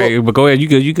 all right, but go ahead.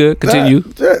 You good? Continue.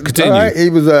 Continue. All right. He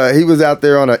was out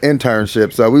there on an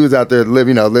internship, so we was out there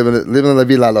living la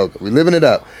vida loca. We living it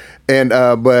up. And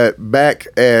but back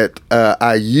at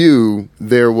IU,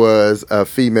 there was a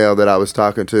female that I was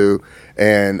talking to,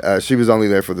 and she was only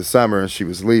there for the summer, and she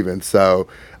was leaving. So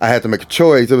I had to make a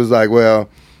choice. It was like, well,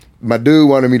 my dude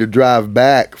wanted me to drive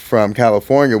back from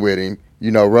California with him,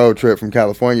 you know, road trip from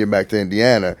California back to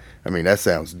Indiana. I mean, that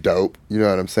sounds dope. You know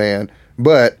what I'm saying?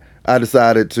 But I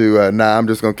decided to, I'm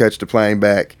just going to catch the plane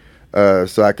back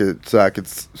so I could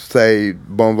say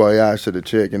bon voyage to the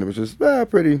chick. And it was just a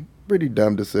pretty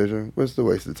dumb decision. What's the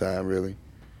waste of time, really?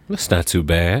 That's not too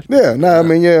bad. Yeah, I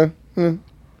mean, yeah.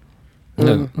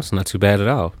 No, that's not too bad at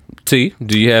all. T,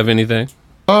 do you have anything?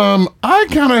 I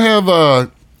kind of have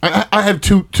I have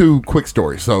two quick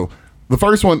stories. So the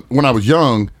first one, when I was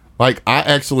young, like I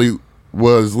actually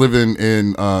was living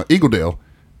in Eagledale,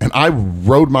 and I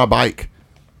rode my bike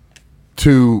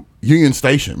to Union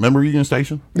Station. Remember Union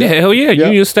Station? Yeah, hell yeah,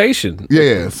 Union Station.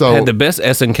 Yeah, so had the best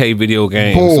SNK video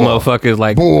games. Motherfuckers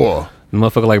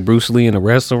like Bruce Lee in the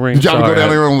wrestling ring. Did y'all go down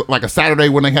there on like a Saturday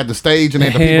when they had the stage and they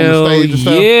had the people on the stage and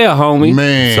stuff? Yeah, homie.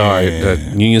 Man.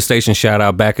 Sorry, Union Station shout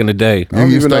out back in the day. I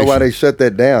don't even know why they shut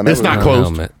that down. It's not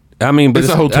closed. I mean, but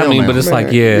it's a hotel. But it's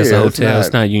like, it's a hotel.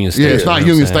 It's not Union Station. Yeah, it's not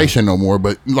Union Station no more.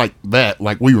 But like that,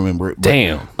 like we remember it. But,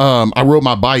 damn. I rode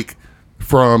my bike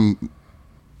from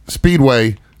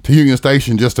Speedway to Union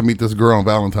Station just to meet this girl on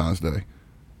Valentine's Day.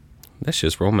 That's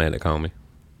just romantic, homie.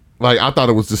 Like I thought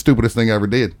it was the stupidest thing I ever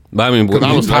did. But I mean, because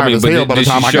I was tired as hell by the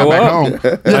time I got back home.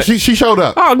 Yeah, she showed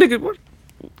up. Oh, nigga.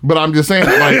 But I'm just saying,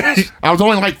 like I was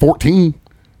only like 14.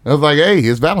 I was like, hey,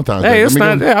 it's Valentine's Day. Hey, it's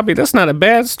not. I mean, that's not a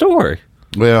bad story.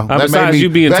 Well, besides you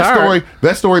being tired.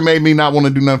 That story made me not want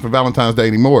to do nothing for Valentine's Day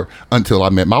anymore until I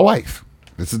met my wife.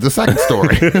 This is the second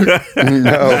story.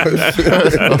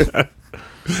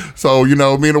 So, me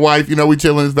and the wife, we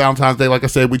chilling. It's Valentine's Day. Like I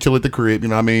said, we chill at the crib.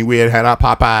 I mean, we had our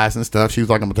Popeyes and stuff. She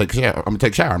was like, I'm going to take a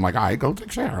shower. I'm like, all right, go take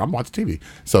a shower. I'm watching TV.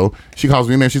 So she calls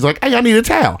me in there. She's like, hey, I need a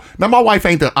towel. Now, my wife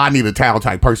ain't the I need a towel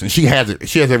type person. She has it.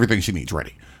 She has everything she needs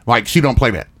ready. Like, she don't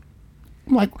play that.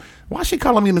 I'm like, why is she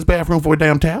calling me in this bathroom for a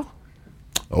damn towel?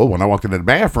 Oh, when I walked into the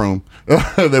bathroom,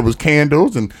 there was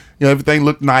candles and everything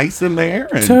looked nice in there.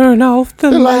 And turn off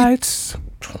the lights.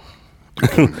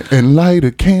 And light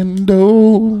a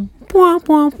candle.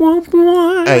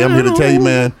 Hey, I'm here to tell you,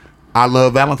 man, I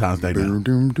love Valentine's Day now.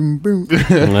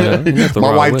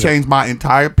 My wife changed my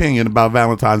entire opinion about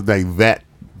Valentine's Day 2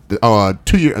 or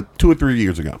 3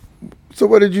 years ago. So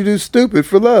what did you do stupid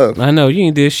for love? I know you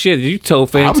ain't did shit. You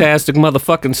told fantastic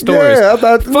motherfucking stories. Yeah, I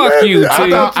thought. Fuck you, T.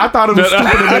 I thought it was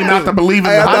stupid of me not to believe in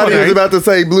the I thought he was about to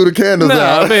say blew the candles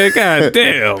out. Man,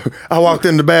 goddamn. I walked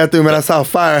in the bathroom and I saw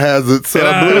fire hazards, so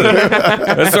I blew it.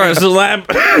 I started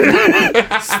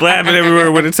slapping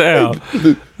everywhere with a towel.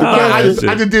 I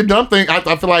just did dumb thing.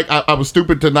 I feel like I was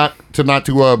stupid to not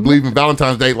believe in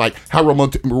Valentine's Day, like how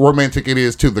romantic it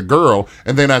is to the girl.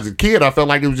 And then as a kid, I felt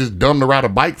like it was just dumb to ride a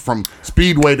bike from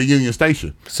Speedway to Union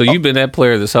Station. So you've been that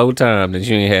player this whole time that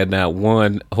you ain't had not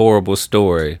one horrible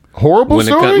story. Horrible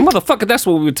story? Motherfucker, that's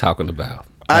what we were talking about.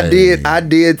 I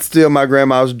did steal my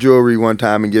grandma's jewelry one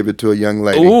time and give it to a young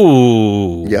lady.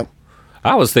 Ooh. Yep.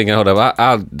 I was thinking, hold up,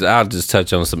 I'll just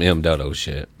touch on some M. Dodo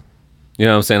shit. You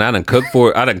know what I'm saying? I done cook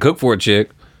for a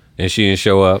chick, and she didn't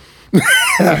show up.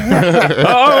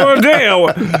 Oh damn!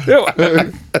 What?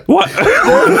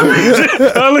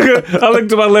 I look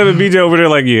to my lemon BJ over there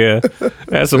like, yeah,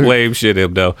 that's some lame shit,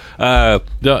 M. Dodo.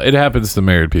 It happens to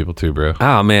married people too, bro.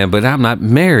 Oh man, but I'm not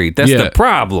married. That's the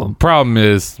problem. Problem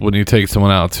is when you take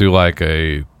someone out to like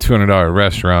a $200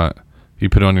 restaurant, you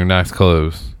put on your nice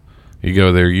clothes, you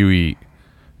go there, you eat.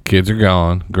 Kids are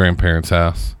gone, grandparents'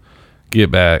 house.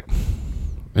 Get back,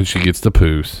 and she gets the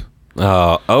poos.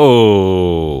 All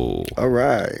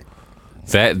right.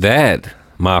 That,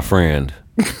 my friend,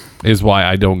 is why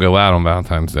I don't go out on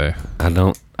Valentine's Day. I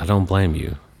don't blame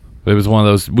you. It was one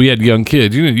of those. We had young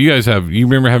kids. You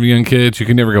remember having young kids? You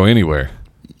can never go anywhere,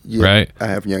 right? I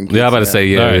have young kids. Yeah, I'm about to say,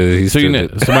 yeah. Right. So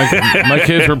my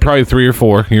kids were probably 3 or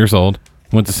 4 years old.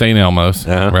 Went to St. Elmo's,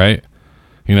 right?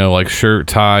 Like shirt,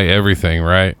 tie, everything,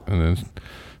 right? And then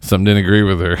something didn't agree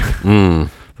with her.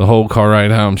 The whole car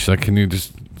ride home, she's like, "Can you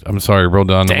just? I'm sorry, roll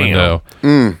down the window."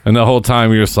 And the whole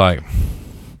time you're just like,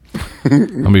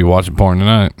 "I'm gonna be watching porn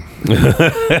tonight,"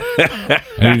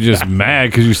 and you're just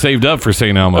mad because you saved up for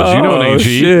St. Elmo's. You know it ain't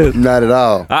cheap. Shit. Not at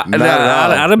all. I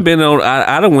done been on.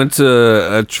 I done went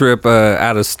to a trip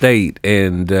out of state,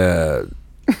 and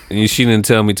she didn't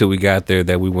tell me till we got there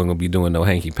that we weren't gonna be doing no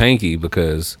hanky panky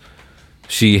because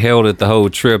she held it the whole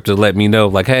trip to let me know,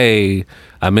 like, hey,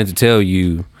 I meant to tell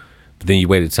you. But then you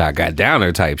waited till I got down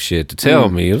there type shit to tell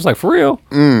me. It was like, for real?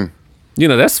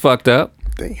 That's fucked up.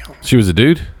 Damn. She was a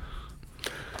dude?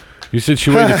 You said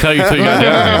she waited to tell you till you got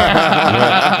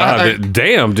down there.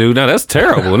 Damn, dude. No, that's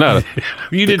terrible. No,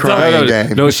 you didn't tell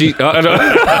her. No, she. No.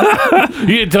 You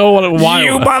didn't tell her why.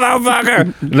 You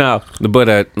motherfucker. No, but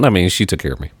I mean, she took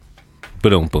care of me.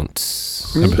 Boom, boom.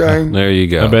 Okay. There you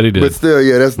go. I bet he did. But still,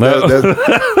 yeah, that's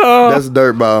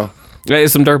dirtball. Yeah,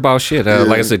 it's some dirtball shit.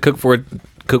 Like I said, cook for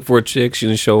a chick. She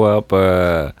didn't show up.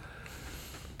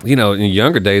 In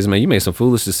younger days, man, you made some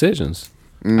foolish decisions.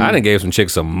 I done gave some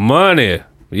chicks some money.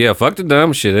 Yeah, fuck the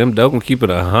dumb shit. Them dope can keep it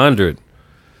 100.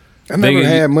 I never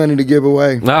had money to give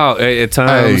away. No, at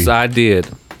times I did.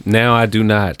 Now I do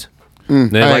not.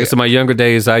 Then, like I said, my younger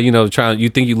days, you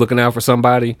think you're looking out for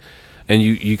somebody, and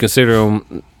you consider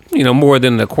them, more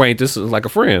than an acquaintance, like a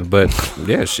friend. But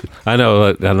yeah, shit.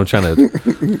 I'm trying to.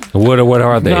 What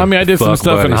are they? No, I mean, I did some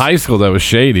stuff in high school that was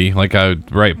shady. Like I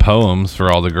would write poems for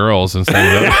all the girls and say,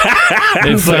 I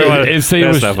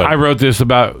wrote this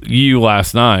about you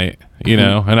last night.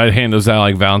 And I'd hand those out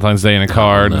like Valentine's Day in a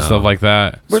card and stuff like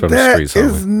that. But that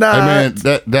is not. Hey man,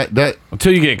 that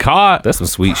until you get caught. That's some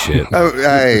sweet shit.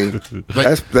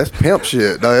 That's pimp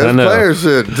shit. No, that's player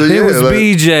shit. So, it was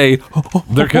BJ.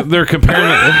 They're comparing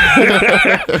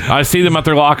it. I see them at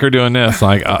their locker doing this.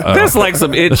 Like that's like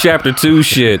some It Chapter 2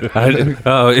 shit.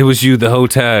 It was you the whole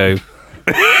time.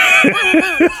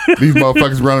 These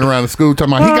motherfuckers running around the school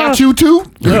talking about, he got you too?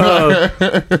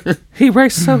 He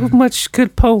writes so much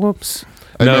good poems.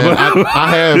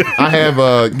 I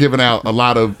have given out a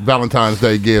lot of Valentine's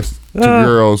Day gifts to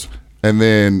girls, and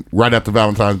then right after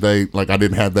Valentine's Day, like I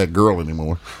didn't have that girl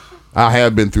anymore. I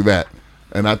have been through that.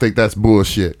 And I think that's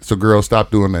bullshit. So girls,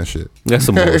 stop doing that shit. That's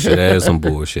some bullshit. That is some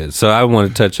bullshit. So I want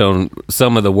to touch on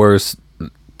some of the worst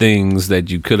things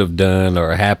that you could have done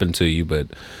or happened to you, but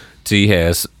T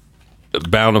has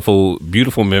bountiful,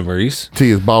 beautiful memories.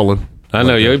 T is balling. I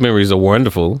know your memories are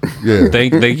wonderful. Yeah.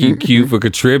 Thank you, Q, for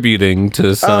contributing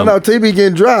to some. I don't know. T be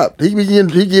getting dropped. He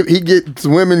gets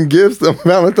women gifts on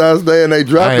Valentine's Day and they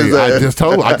drop his ass.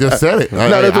 I just said it. No,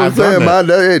 that's what I'm saying.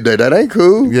 That ain't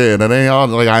cool. Yeah, that ain't all.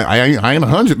 Like I ain't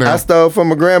 100 now. I stole from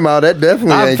my grandma. That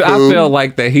definitely ain't cool. I feel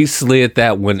like that he slid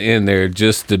that one in there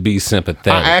just to be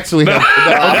sympathetic. I actually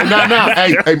have. No.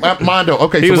 Hey, Mondo.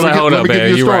 Okay, he so was like, hold up,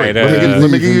 man. You're right. Let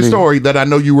me give you a story that I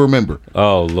know you remember.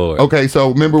 Oh Lord. Okay, so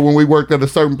remember when we worked at a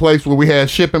certain place where we had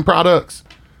shipping products?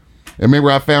 And remember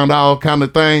I found all kind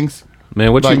of things?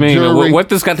 Man, what like you mean? jewelry. What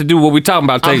this got to do with what we talking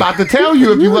about? I'm about to tell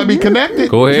you if you let me connect it.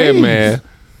 Go ahead, Jeez. man.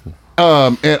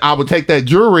 And I would take that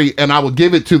jewelry and I would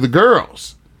give it to the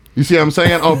girls. You see what I'm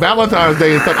saying? On Valentine's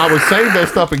Day and stuff, I would save that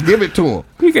stuff and give it to them.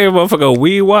 You gave a motherfucker a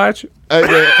weed watch? No,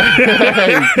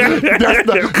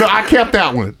 I kept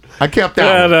that one. I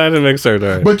didn't make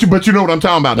certain. But you know what I'm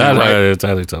talking about now, right? No,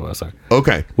 talking about. Sorry.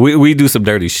 Okay. We do some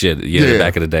dirty shit. Yeah,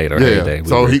 back in the day, heyday.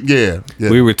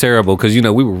 We were terrible because we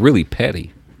were really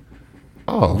petty.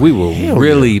 Oh, we were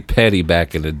really petty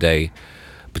back in the day.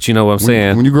 But you know what I'm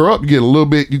saying? When you grow up, you get a little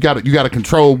bit. You got to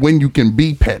control when you can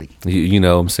be petty. You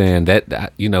know what I'm saying?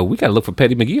 That we got to look for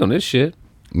Petty McGee on this shit.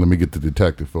 Let me get the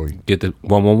detective for you. Get the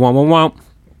womp.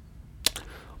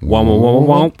 Give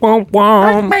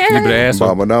it ass.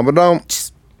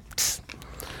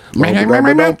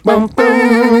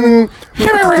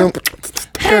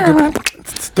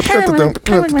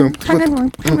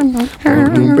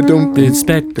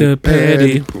 Inspector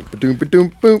Petty.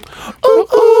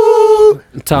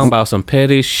 Talking about some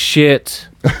petty shit.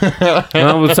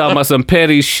 I was talking about some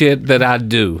petty shit that I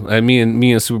do. Me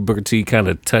and Super Booker T kind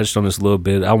of touched on this a little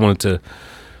bit. I wanted to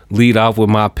lead off with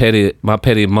my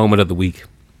petty moment of the week.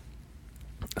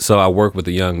 So I work with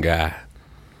a young guy,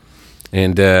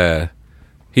 and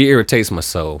he irritates my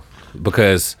soul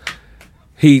because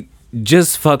he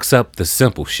just fucks up the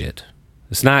simple shit.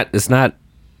 It's not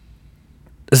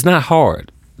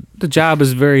hard. The job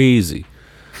is very easy.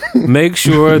 Make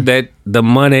sure that the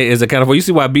money is accounted for. You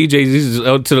see why BJ's just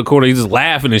out to the corner, he's just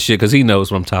laughing and shit because he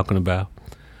knows what I'm talking about.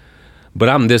 But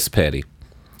I'm this petty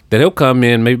that he'll come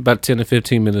in maybe about 10 to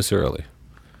 15 minutes early.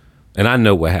 And I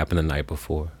know what happened the night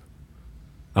before.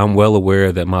 I'm well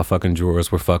aware that my fucking drawers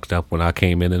were fucked up when I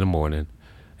came in the morning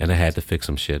and I had to fix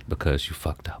some shit because you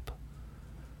fucked up.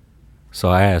 So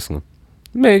I asked him,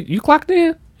 man, you clocked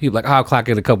in? He was like, I'll clock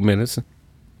in a couple minutes.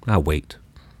 I wait.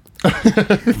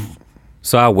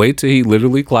 So I wait till he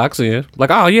literally clocks in. Like,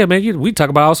 oh, yeah, man, we talk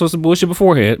about all sorts of bullshit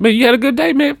beforehand. Man, you had a good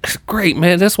day, man? Great,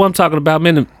 man. That's what I'm talking about,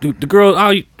 man. The girl,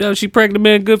 she pregnant,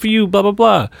 man. Good for you, blah, blah,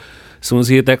 blah. As soon as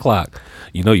he hit that clock,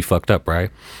 you know you fucked up,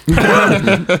 right?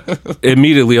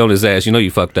 Immediately on his ass, you know you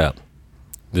fucked up.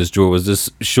 This drawer was this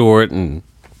short, and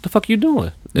the fuck you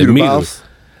doing? You the boss?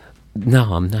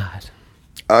 No, I'm not.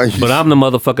 But I'm the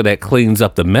motherfucker that cleans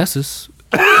up the messes.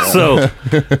 So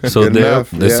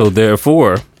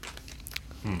therefore,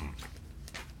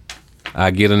 I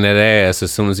get in that ass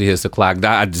as soon as he hits the clock.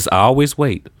 I always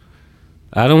wait.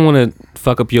 I don't want to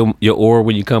fuck up your oar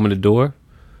when you come in the door,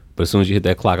 but as soon as you hit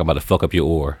that clock, I'm about to fuck up your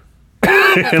oar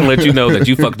and let you know that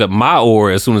you fucked up my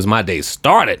oar as soon as my day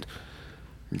started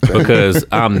because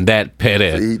I'm that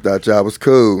petty. He thought y'all was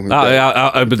cool.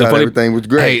 But everything was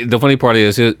great. Hey, the funny part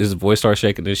is his voice starts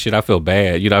shaking and shit. I feel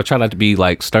bad. I try not to be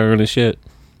like stern and shit,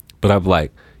 but I'm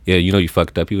like, yeah, you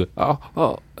fucked up. He goes,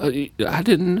 I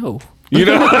didn't know.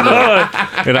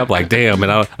 And I'm like, damn, man,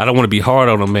 I don't want to be hard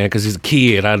on him, man, because he's a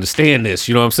kid. I understand this,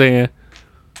 you know what I'm saying?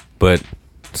 But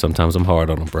sometimes I'm hard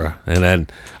on him, bro. And then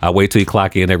I wait till he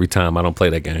clock in every time. I don't play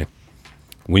that game.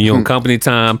 When you're on company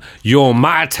time, you're on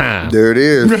my time. There it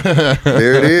is.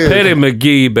 There it is. Petty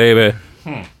McGee, baby.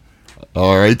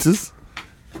 All right, sis.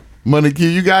 Money Key,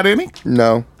 you got any?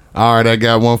 No. All right, I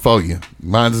got one for you.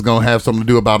 Mine's is going to have something to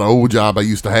do about an old job I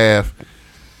used to have.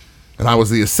 And I was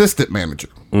the assistant manager.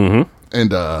 Mm-hmm.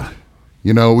 And,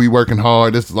 we working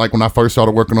hard. This is like when I first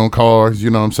started working on cars, you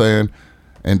know what I'm saying?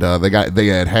 And they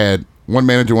had one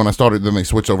manager when I started, then they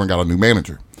switched over and got a new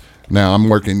manager. Now I'm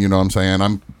working, you know what I'm saying?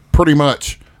 I'm pretty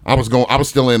much, I was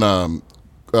still in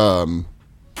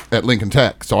at Lincoln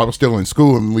Tech. So I was still in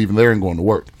school and leaving there and going to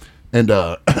work. And,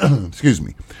 excuse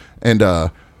me.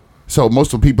 And so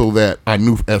most of the people that I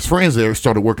knew as friends there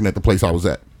started working at the place I was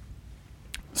at.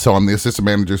 So I'm the assistant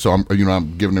manager. So I'm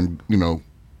giving them,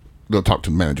 they'll talk to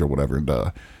the manager or whatever. And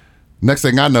next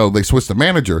thing I know, they switched the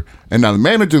manager. And now the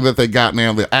manager that they got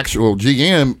now, the actual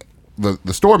GM,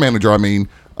 the store manager, I mean,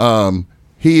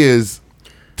 he is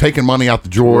taking money out the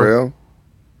drawer. Well,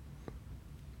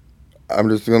 I'm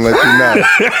just gonna let you know.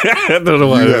 I don't know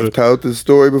why. You have told this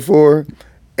story before,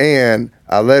 and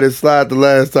I let it slide the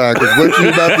last time because what you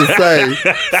about to say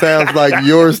sounds like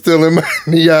you're stealing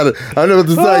money out of. I know what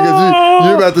to say because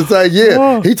you're about to say,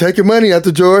 yeah, he taking money out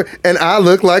the drawer, and I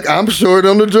look like I'm short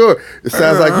on the drawer. It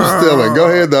sounds like you're stealing. Go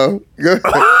ahead though. Go ahead.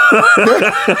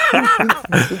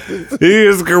 He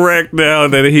is correct now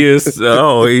that he is.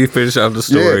 Oh, he finished out the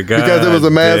story. Yeah, because it was a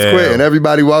mass quit, and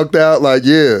everybody walked out like,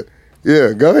 yeah,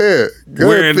 go ahead.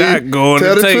 We're ahead, not Pete. going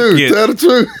Tell to the take truth. it. Tell the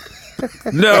truth.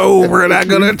 No, we're not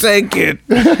gonna take it.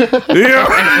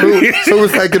 Yeah. Who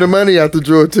was taking the money out the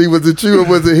drawer? T, was it you or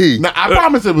was it he? Now, I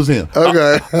promise it was him.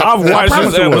 Okay, I've watched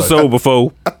promise this it was. episode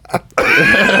before.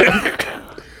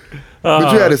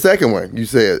 but you had a second one. You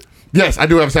said Yes, I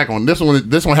do have a second one. This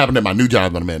one happened at my new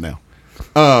job that I'm at now.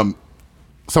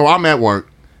 So I'm at work,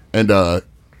 and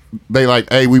they like,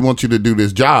 hey, we want you to do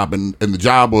this job, and the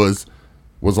job was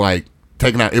like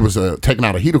taking out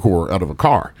a heater core out of a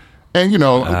car, and you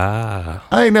know,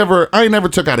 I ain't never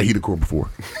took out a heater core before.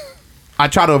 I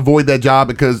try to avoid that job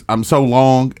because I'm so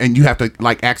long, and you have to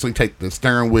like actually take the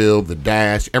steering wheel, the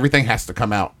dash, everything has to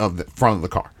come out of the front of the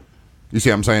car. You see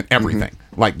what I'm saying? Everything.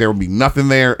 Like there will be nothing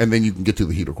there, and then you can get to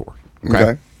the heater core.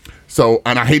 Okay. So,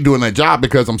 and I hate doing that job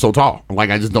because I'm so tall.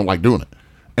 Like I just don't like doing it.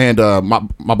 And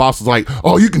my boss was like,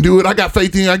 "Oh, you can do it. I got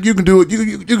faith in you. You can do it.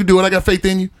 You can do it. I got faith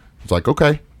in you." I was like,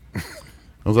 "Okay." I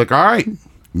was like, "All right.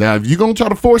 Now, if you're gonna try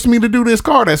to force me to do this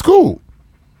car, that's cool.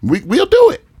 We'll do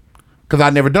it." Because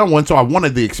I'd never done one, so I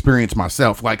wanted the experience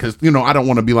myself. Like, cause you know, I don't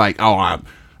want to be like, "Oh, I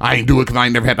ain't do it because I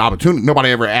ain't never had the opportunity." Nobody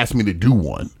ever asked me to do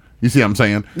one. You see what I'm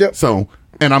saying? Yep. So,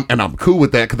 and I'm cool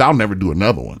with that because I'll never do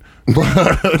another one.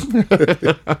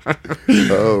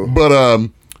 But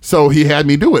so he had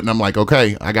me do it, and I'm like,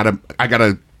 okay, I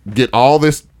gotta get all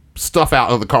this stuff out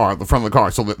of the car, the front of the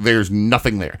car, so that there's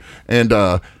nothing there. And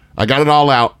I got it all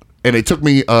out, and it took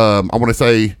me, I want to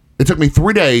say, it took me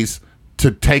 3 days to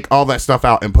take all that stuff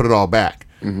out and put it all back.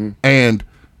 Mm-hmm. And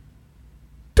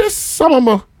this some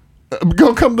of them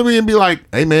gonna come to me and be like,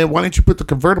 "Hey man, why didn't you put the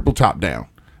convertible top down?"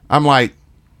 I'm like,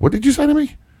 "What did you say to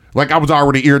me?" Like I was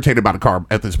already irritated by the car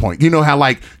at this point. You know how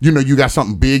like, you know, you got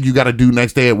something big you got to do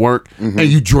next day at work, and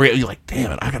you're like,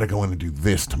 "Damn it, I got to go in and do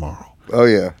this tomorrow." Oh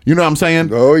yeah. You know what I'm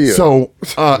saying? Oh yeah. So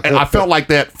and I felt like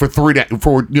that for 2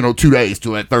 days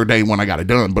till that third day when I got it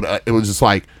done. But it was just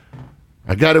like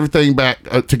I got everything back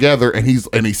together, and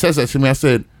he says that to me. I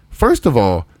said, "First of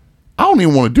all, I don't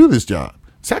even want to do this job.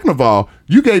 Second of all,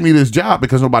 you gave me this job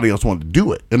because nobody else wanted to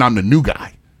do it, and I'm the new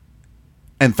guy.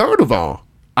 And third of all,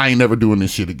 I ain't never doing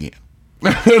this shit again."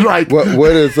 Like what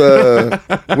is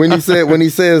when he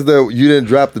says that you didn't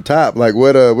drop the top, like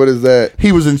what is that?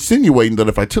 He was insinuating that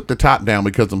if I took the top down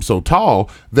because I'm so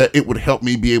tall, that it would help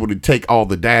me be able to take all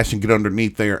the dash and get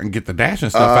underneath there and get the dash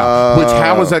and stuff out. Which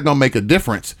how is that gonna make a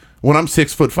difference when I'm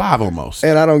 6'5" almost?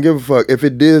 And I don't give a fuck. If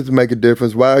it did make a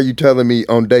difference, why are you telling me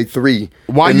on day 3?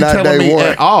 Why are you telling me one?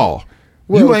 at all?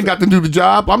 Well, you ain't got to do the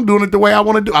job. I'm doing it the way I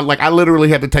want to do. I literally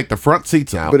had to take the front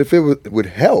seats out. But if it would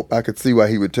help, I could see why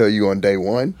he would tell you on day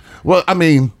 1. Well, I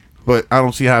mean, but I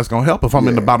don't see how it's gonna help if I'm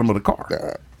in the bottom of the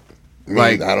car.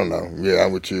 Like I don't know. Yeah,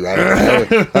 I'm with you. I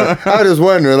was just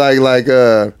wondering, like.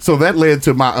 So that led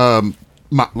to my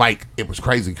like it was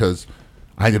crazy because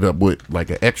I ended up with like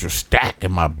an extra stack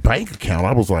in my bank account.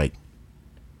 I was like,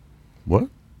 what?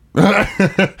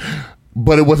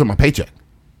 But it wasn't my paycheck.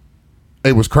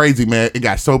 It was crazy, man. It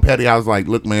got so petty. I was like,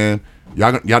 look, man,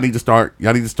 y'all need to start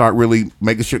really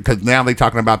making sure, because now they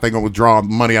talking about they're gonna withdraw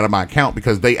money out of my account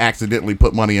because they accidentally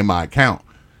put money in my account.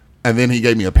 And then he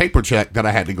gave me a paper check that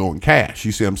I had to go in cash.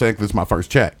 You see what I'm saying? 'Cause this is my first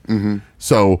check. Mm-hmm.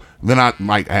 So then I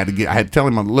had to tell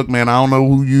him, look, man, I don't know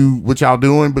what y'all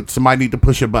doing, but somebody need to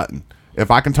push a button.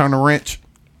 If I can turn a wrench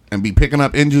and be picking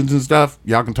up engines and stuff,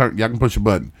 y'all can push a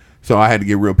button. So I had to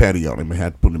get real petty on him and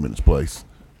had to put him in his place.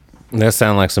 That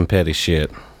sounds like some petty shit.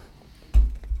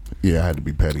 Yeah, I had to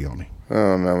be petty on him. I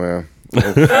don't know, man.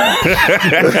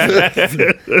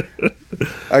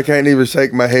 I can't even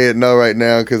shake my head no right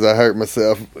now because I hurt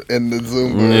myself in the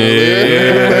Zoom.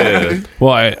 Yeah.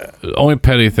 Well, the only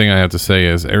petty thing I have to say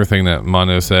is everything that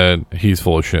Mono said, he's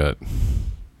full of shit.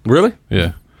 Really?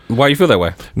 Yeah. Why you feel that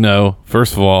way? No,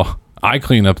 first of all, I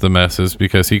clean up the messes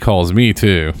because he calls me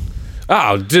too.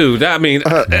 Oh, dude! I mean,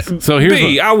 so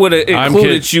here's I would have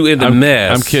included you in the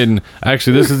mess. I'm kidding.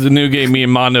 Actually, this is the new game me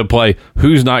and Mondo play.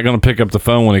 Who's not going to pick up the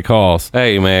phone when he calls?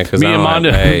 Hey, man, because me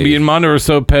and Mondo are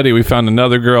so petty. We found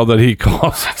another girl that he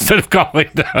calls instead of calling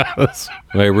us.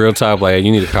 Like real talk, like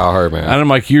you need to call her, man. And I'm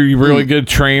like, you're a really good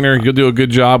trainer. You'll do a good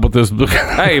job with this book.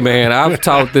 Hey, man, I've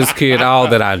taught this kid all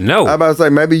that I know. I'm about to say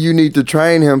maybe you need to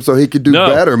train him so he could do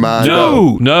better,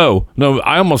 Mondo. No.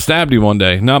 I almost stabbed him one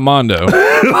day. Not Mondo.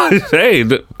 Hey,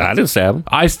 I didn't stab him.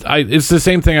 It's the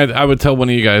same thing. I would tell one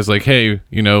of you guys, like, hey,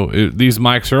 these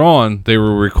mics are on. They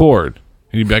will record.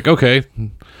 And you'd be like, okay.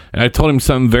 And I told him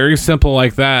something very simple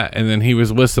like that, and then he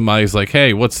was with somebody. He's like,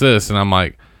 hey, what's this? And I'm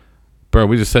like, bro,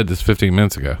 we just said this 15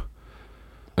 minutes ago.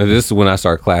 And this is when I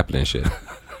start clapping and shit.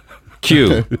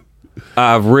 Q.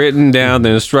 I've written down the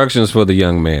instructions for the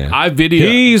young man.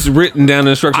 He's written down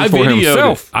the instructions for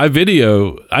himself. I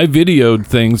videoed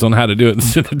things on how to do it and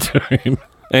sent it to him.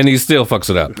 And he still fucks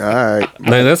it up. All right.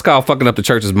 Man, that's called fucking up the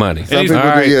church's money.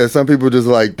 Some people just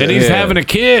like that. And he's having a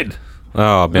kid.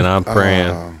 Oh, man, I'm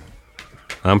praying.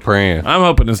 I'm praying. I'm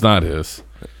hoping it's not his.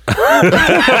 We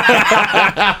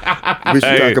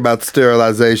should talk about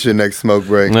sterilization next smoke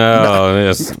break. No,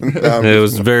 it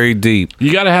was very deep.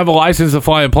 You got to have a license to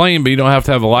fly a plane, but you don't have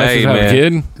to have a license to have a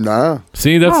kid. Nah.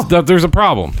 See, there's a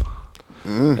problem.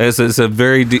 It's a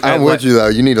very deep. I'm with you though.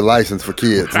 You need a license for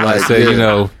kids. I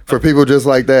say, for people just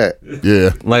like that.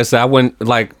 Yeah. Like I said,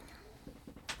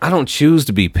 I don't choose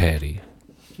to be petty.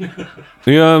 You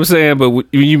know what I'm saying? But when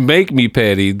you make me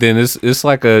petty, then it's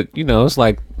like it's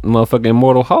like motherfucking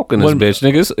Immortal Hulk in this bitch,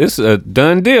 nigga. It's a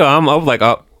done deal. I'm like,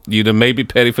 oh, you done made me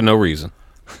petty for no reason.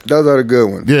 Those are the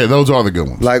good ones. Yeah, those are the good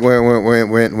ones. Like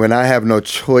when I have no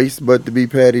choice but to be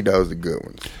petty, those are the good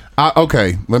ones.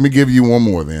 Okay, let me give you one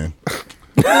more then.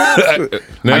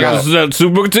 Nigga,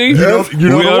 Super T.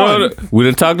 We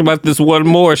done talked about this one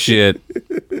more shit.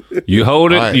 You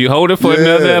hold it. Right. You hold it for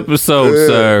another episode,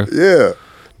 sir. Yeah.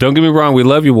 Don't get me wrong. We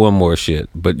love you. One more shit,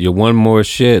 but your one more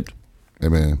shit. Hey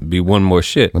man, be one more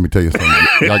shit. Let me tell you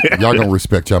something. y'all gonna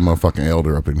respect y'all motherfucking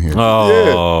elder up in here.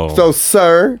 Oh, yeah. So,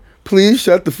 sir, please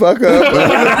shut the fuck up.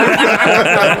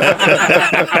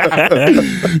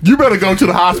 You better go to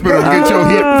the hospital and get your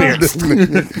hip fixed.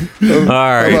 All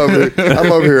right,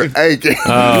 I'm over here aching.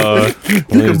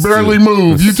 You can barely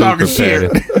move. You talking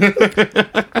shit.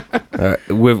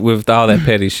 With all that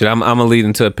petty shit, I'm gonna lead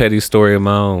into a petty story of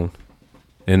my own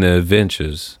in the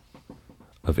adventures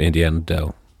of Indiana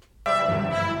Doe.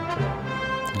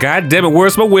 God damn it,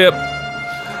 where's my whip? All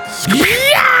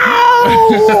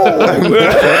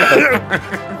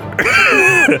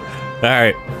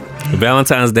right.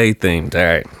 Valentine's Day themed. All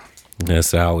right.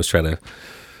 Yes, I always try to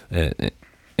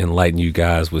enlighten you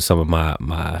guys with some of my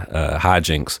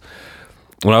hijinks.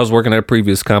 When I was working at a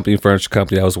previous company, furniture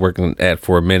company I was working at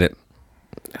for a minute,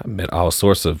 I met all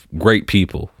sorts of great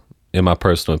people, in my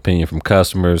personal opinion, from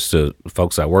customers to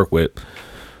folks I work with.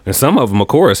 And some of them, of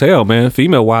course, hell, man,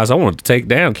 female-wise, I wanted to take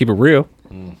down, keep it real.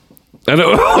 I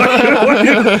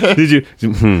know. Did you?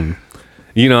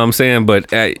 You know what I'm saying? But,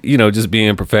 just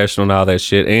being professional and all that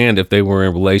shit. And if they were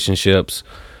in relationships,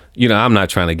 I'm not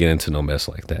trying to get into no mess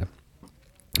like that.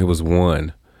 It was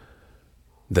one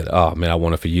that, oh, man, I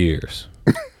wanted for years.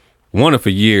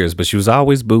 But she was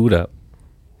always booed up.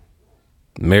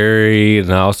 Married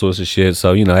and all sorts of shit.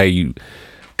 So, hey, you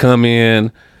come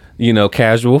in,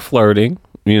 casual flirting.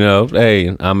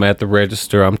 Hey, I'm at the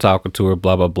register, I'm talking to her,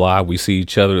 blah, blah, blah. We see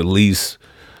each other at least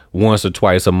once or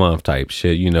twice a month type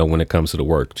shit, when it comes to the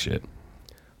work shit.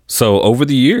 So over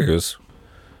the years,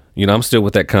 I'm still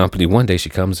with that company. One day she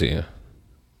comes in.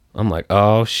 I'm like,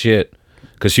 oh, shit.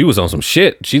 Because she was on some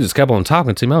shit. She just kept on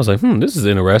talking to me. I was like, this is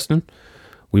interesting.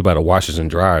 We about to washers and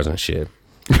dryers and shit.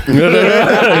 We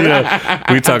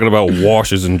talking about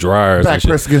washers and dryers. Back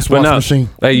press against washing machine.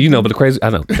 Hey, but the crazy, I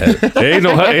know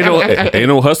ain't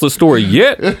no hustler story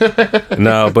yet.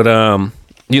 No, but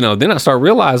then I start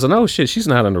realizing, oh shit, she's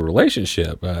not in a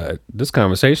relationship. This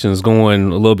conversation is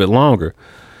going a little bit longer.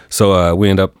 So we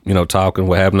end up, talking,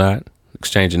 what have not,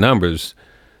 exchanging numbers.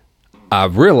 I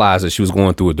realized that she was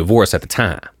going through a divorce at the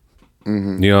time.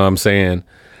 Mm-hmm. You know what I'm saying?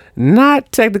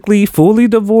 Not technically fully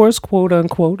divorced, quote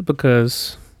unquote,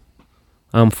 because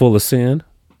I'm full of sin.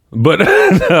 But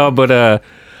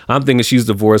I'm thinking she's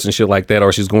divorced and shit like that,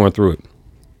 or she's going through it.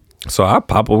 So I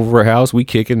pop over her house, we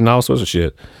kicking and all sorts of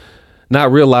shit.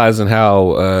 Not realizing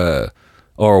how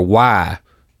or why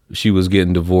she was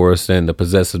getting divorced and the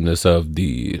possessiveness of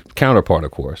the counterpart,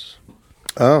 of course.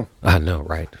 Oh. I know,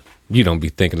 right? You don't be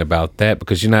thinking about that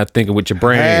because you're not thinking with your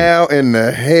brain. How in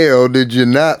the hell did you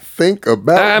not think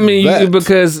about that?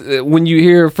 Because when you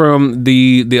hear from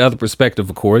the other perspective,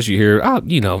 of course, you hear, oh,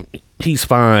 he's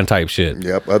fine type shit.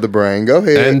 Yep, other brain. Go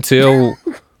ahead. Until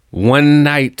one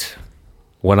night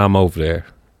when I'm over there,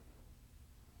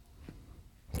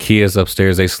 kids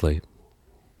upstairs, they sleep.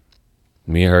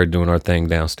 Me and her doing our thing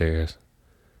downstairs.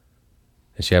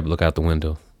 and she had to look out the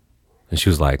window, and she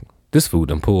was like, "This food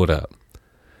done pulled up,"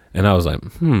 and I was like,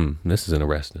 "This is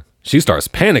interesting." She starts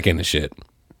panicking and shit.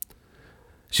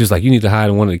 She was like, "You need to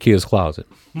hide in one of the kids' closet."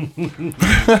 And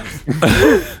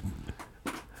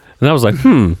I was like,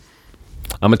 I'm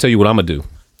gonna tell you what I'm gonna do.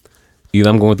 Either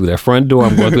I'm going through that front door,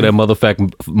 I'm going through that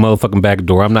motherfucking back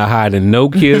door. I'm not hiding in no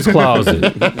kid's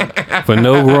closet for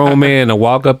no grown man to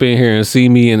walk up in here and see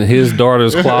me in his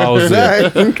daughter's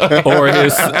closet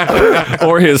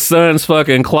or his son's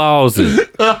fucking closet.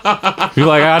 You're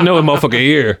like, I know a motherfucker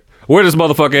here. Where this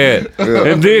motherfucker at?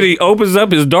 Yeah. And then he opens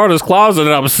up his daughter's closet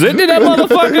and I'm sitting in that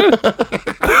motherfucker.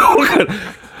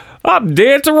 I'm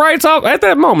dead to rights. At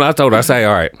that moment, I told her, I say,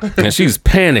 all right. And she's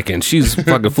panicking. She's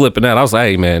fucking flipping out. I was like,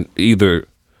 hey, man, either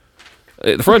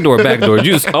the front door or back door,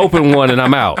 you just open one and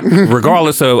I'm out,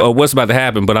 regardless of what's about to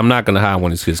happen. But I'm not going to hide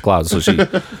one of his closets.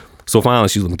 So finally,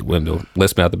 she looked at the window,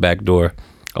 lets me out the back door.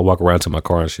 I walk around to my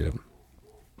car and shit.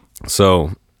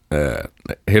 So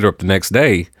hit her up the next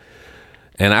day.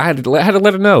 And I had to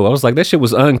let her know. I was like, that shit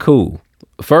was uncool.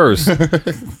 First,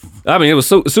 I mean, it was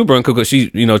super uncool because she,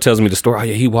 tells me the story. Oh,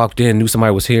 yeah, he walked in, knew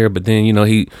somebody was here, but then,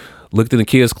 he looked in the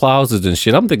kids' closets and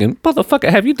shit. I'm thinking, motherfucker,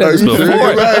 have you done this before?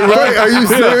 Right. Are you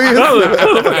serious?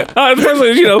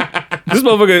 This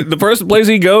motherfucker, the first place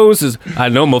he goes is, I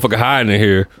know motherfucker hiding in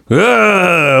here.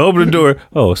 Open the door.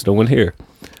 Oh, it's no one here.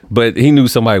 But he knew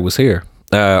somebody was here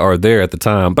or there at the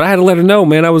time. But I had to let her know,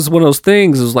 man, that was one of those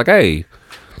things. It was like, hey,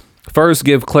 first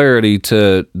give clarity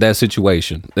to that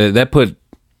situation. That put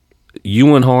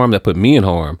you in harm, that put me in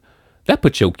harm, that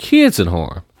put your kids in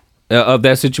harm of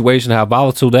that situation, how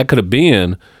volatile that could have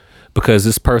been because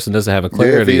this person doesn't have a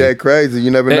clarity. Yeah, if he that crazy, you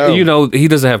never know. He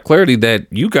doesn't have clarity that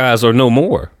you guys are no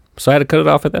more. So I had to cut it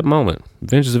off at that moment.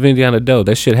 Adventures of Indiana Doe,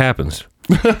 that shit happens.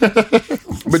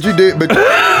 But you did. But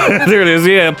there it is.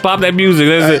 Yeah, pop that music.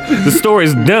 That's it. The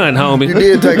story's done, homie. You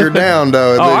did take her down,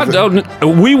 though. I don't.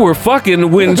 We were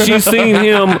fucking when she seen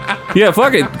him. Yeah,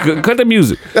 fuck it. Cut the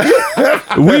music.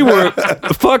 We were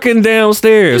fucking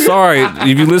downstairs. Sorry,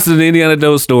 if you listen to the Indiana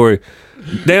Doe story,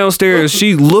 downstairs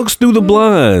she looks through the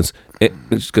blinds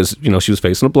because she was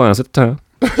facing the blinds at the time,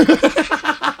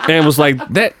 and was like,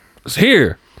 "That's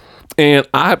here." And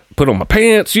I put on my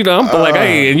pants, I'm like,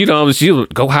 hey, and she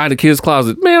would go hide in the kid's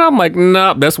closet. Man, I'm like,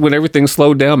 nah, that's when everything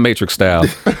slowed down Matrix style.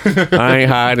 I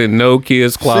ain't hiding no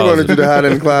kid's closet. She wanted you to hide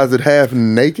in the closet half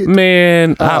naked?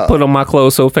 Man, I put on my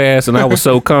clothes so fast and I was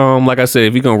so calm. Like I said,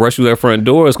 if you're going to rush through that front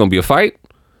door, it's going to be a fight.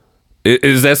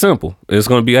 It's that simple. It's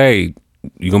going to be, hey,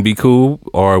 you going to be cool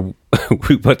or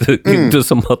we about to get into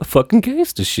some motherfucking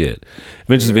gangster shit.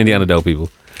 Adventures of Indiana Doe,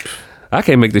 people. I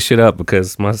can't make this shit up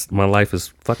because my life is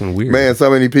fucking weird. Man,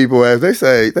 so many people ask. They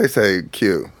say,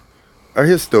 Q, are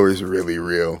his stories really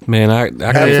real? Man, I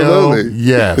absolutely.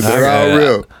 Yes. They're all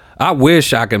real. I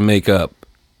wish I could make up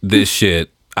this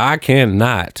shit. I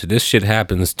cannot. This shit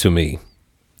happens to me.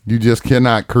 You just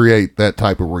cannot create that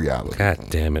type of reality. God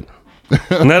damn it.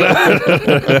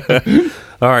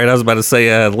 All right, I was about to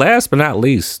say, last but not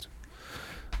least,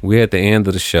 we're at the end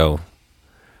of the show.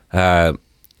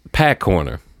 Pat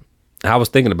Corner. I was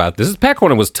thinking about this. Pat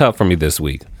Corner was tough for me this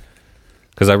week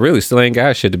because I really still ain't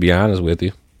got shit, to be honest with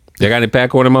you. You got any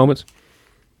Pat Corner moments?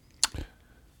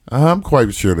 I'm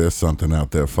quite sure there's something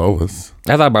out there for us.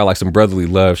 I thought about like some brotherly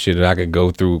love shit that I could go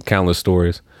through countless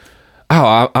stories.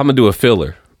 I'm going to do a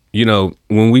filler.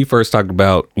 When we first talked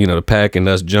about, the pack and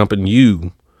us jumping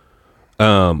you,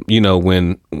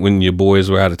 when your boys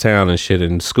were out of town and shit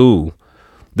in school,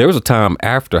 there was a time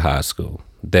after high school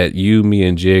that you, me,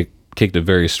 and Jig kicked it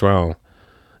very strong.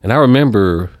 And I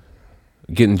remember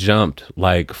getting jumped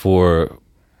for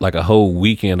a whole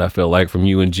weekend, I felt like, from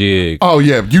you and Jig. Oh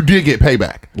yeah, you did get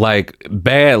payback. Like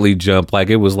badly jumped. Like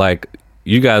it was like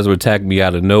you guys would attack me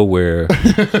out of nowhere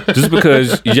just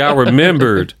because y'all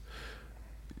remembered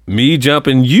me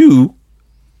jumping you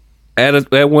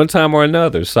at one time or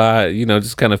another. So I,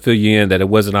 just kind of fill you in that it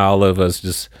wasn't all of us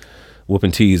just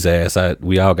whooping T's ass.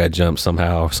 We all got jumped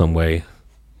somehow or some way.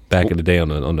 Back in the day on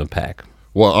the pack.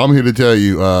 Well, I'm here to tell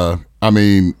you,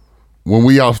 when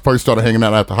we all first started hanging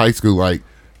out after high school, I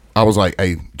was like,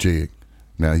 hey, Jig,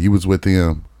 now you was with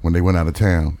them when they went out of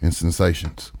town in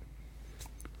Sensations.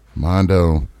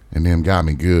 Mondo and them got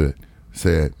me good.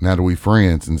 Said, now that we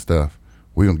friends and stuff,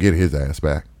 we gonna get his ass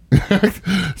back.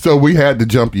 So we had to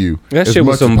jump you. That shit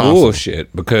was some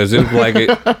bullshit because it was like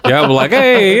y'all were like,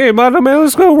 hey, Mondo, man,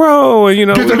 let's go roll. And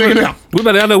get the nigga down.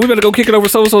 We better go kick it over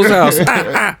so-and-so's house.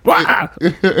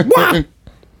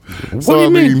 What do you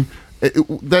mean?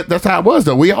 That's how it was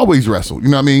though. We always wrestled. You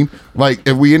know what I mean? Like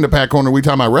if we in the Pat Corner, we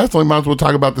talk about wrestling. Might as well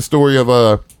talk about the story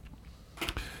of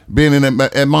being in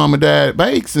at Mom and Dad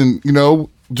Bakes and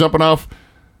jumping off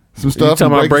some stuff. You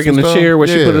talking about breaking the chair where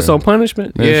she put us on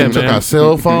punishment? Yeah, she took our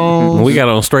cell phones. We got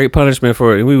on straight punishment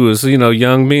for it. We was,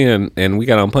 young men, and we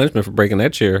got on punishment for breaking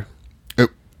that chair.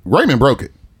 Raymond broke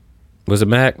it. Was it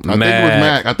Mac? I think it was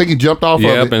Mac. I think he jumped off of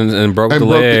it. and broke the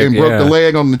leg. And broke the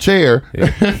leg on the chair.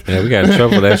 Yeah, we got in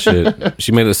trouble for that shit.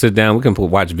 She made us sit down. We couldn't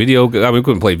watch video. We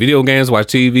couldn't play video games, watch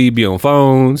TV, be on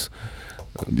phones.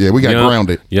 Yeah, we got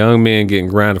grounded. Young men getting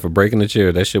grounded for breaking the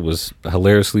chair. That shit was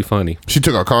hilariously funny. She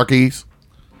took our car keys.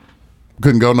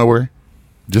 Couldn't go nowhere.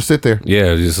 Just sit there.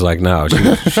 Yeah, just like no.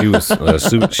 She was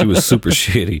super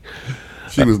shitty.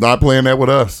 She was not playing that with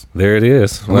us. There it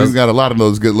is. We've got a lot of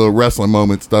those good little wrestling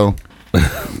moments, though.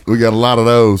 We got a lot of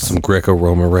those. Some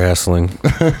Greco-Roman wrestling.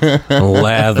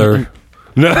 Lather.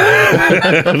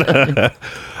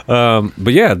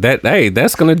 But yeah,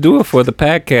 that's gonna do it for the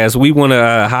podcast. We want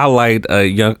to highlight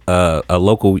a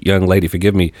local young lady.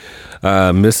 Forgive me,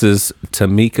 Mrs.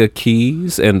 Tamika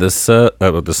Keys, and the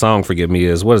song. Forgive me,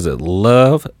 is what is it?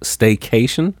 Love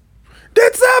Staycation.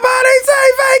 Did somebody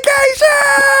say vacation?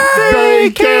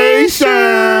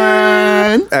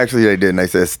 Vacation. Actually, they didn't. They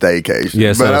said staycation.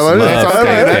 Yes, but it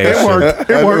worked.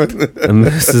 It worked.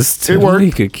 Mrs.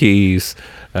 Tamika Keys.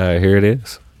 Here it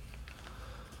is.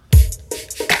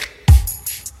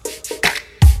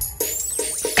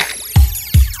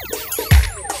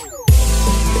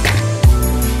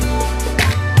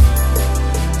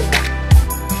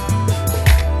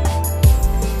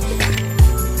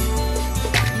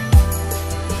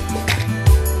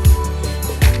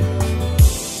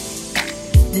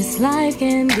 This life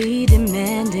can be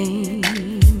demanding,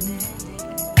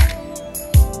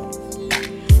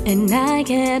 and I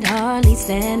can't hardly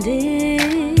stand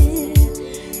it.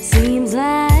 Seems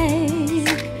like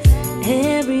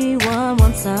everyone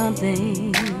wants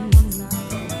something,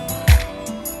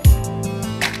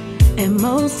 and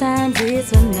most times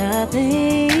it's for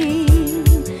nothing.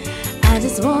 I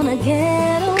just wanna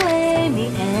get away, me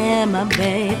and my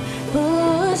babe.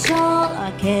 Push all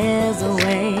our cares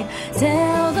away.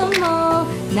 Tell them all,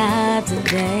 not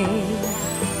today.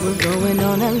 We're going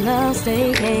on a love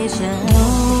staycation.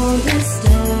 Don't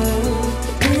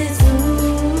disturb this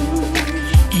room.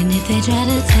 And if they try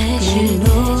to text you,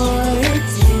 ignore it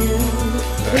till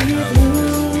we're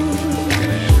through.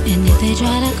 And if they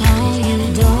try to call you,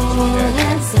 don't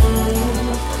answer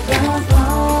the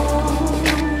phone.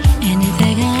 And if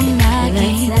they come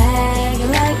knocking, let's act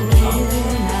like we're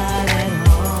not at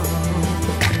home.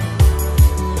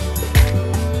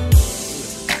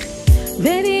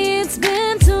 Baby, it's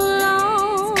been too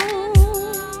long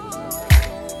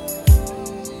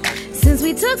since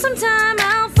we took some time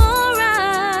out for us.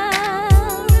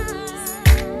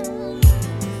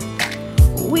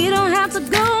 We don't have to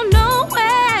go nowhere.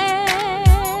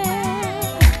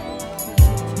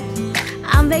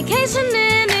 I'm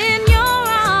vacationing in your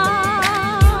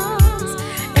arms,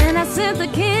 and I sent the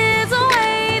kids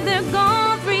away. They're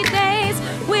gone 3 days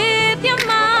with your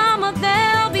mama.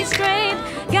 They'll be straight.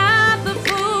 Got the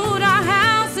food, our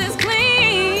house is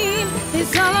clean.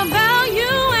 It's all about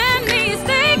you and me.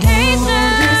 Staycation.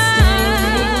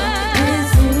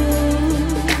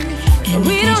 And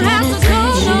we don't have to go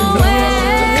nowhere.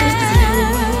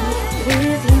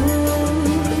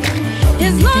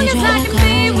 As long as I can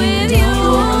be with you.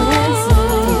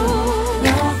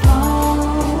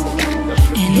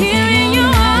 And here in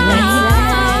your arms.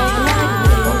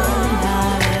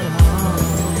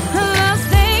 A love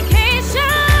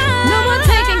staycation. No more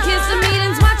taking kids to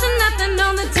meetings, watching nothing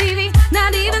on the TV,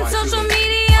 not even social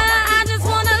media. I just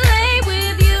wanna lay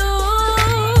with you.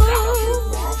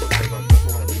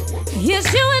 Yes,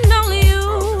 you and only you.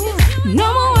 No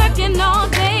more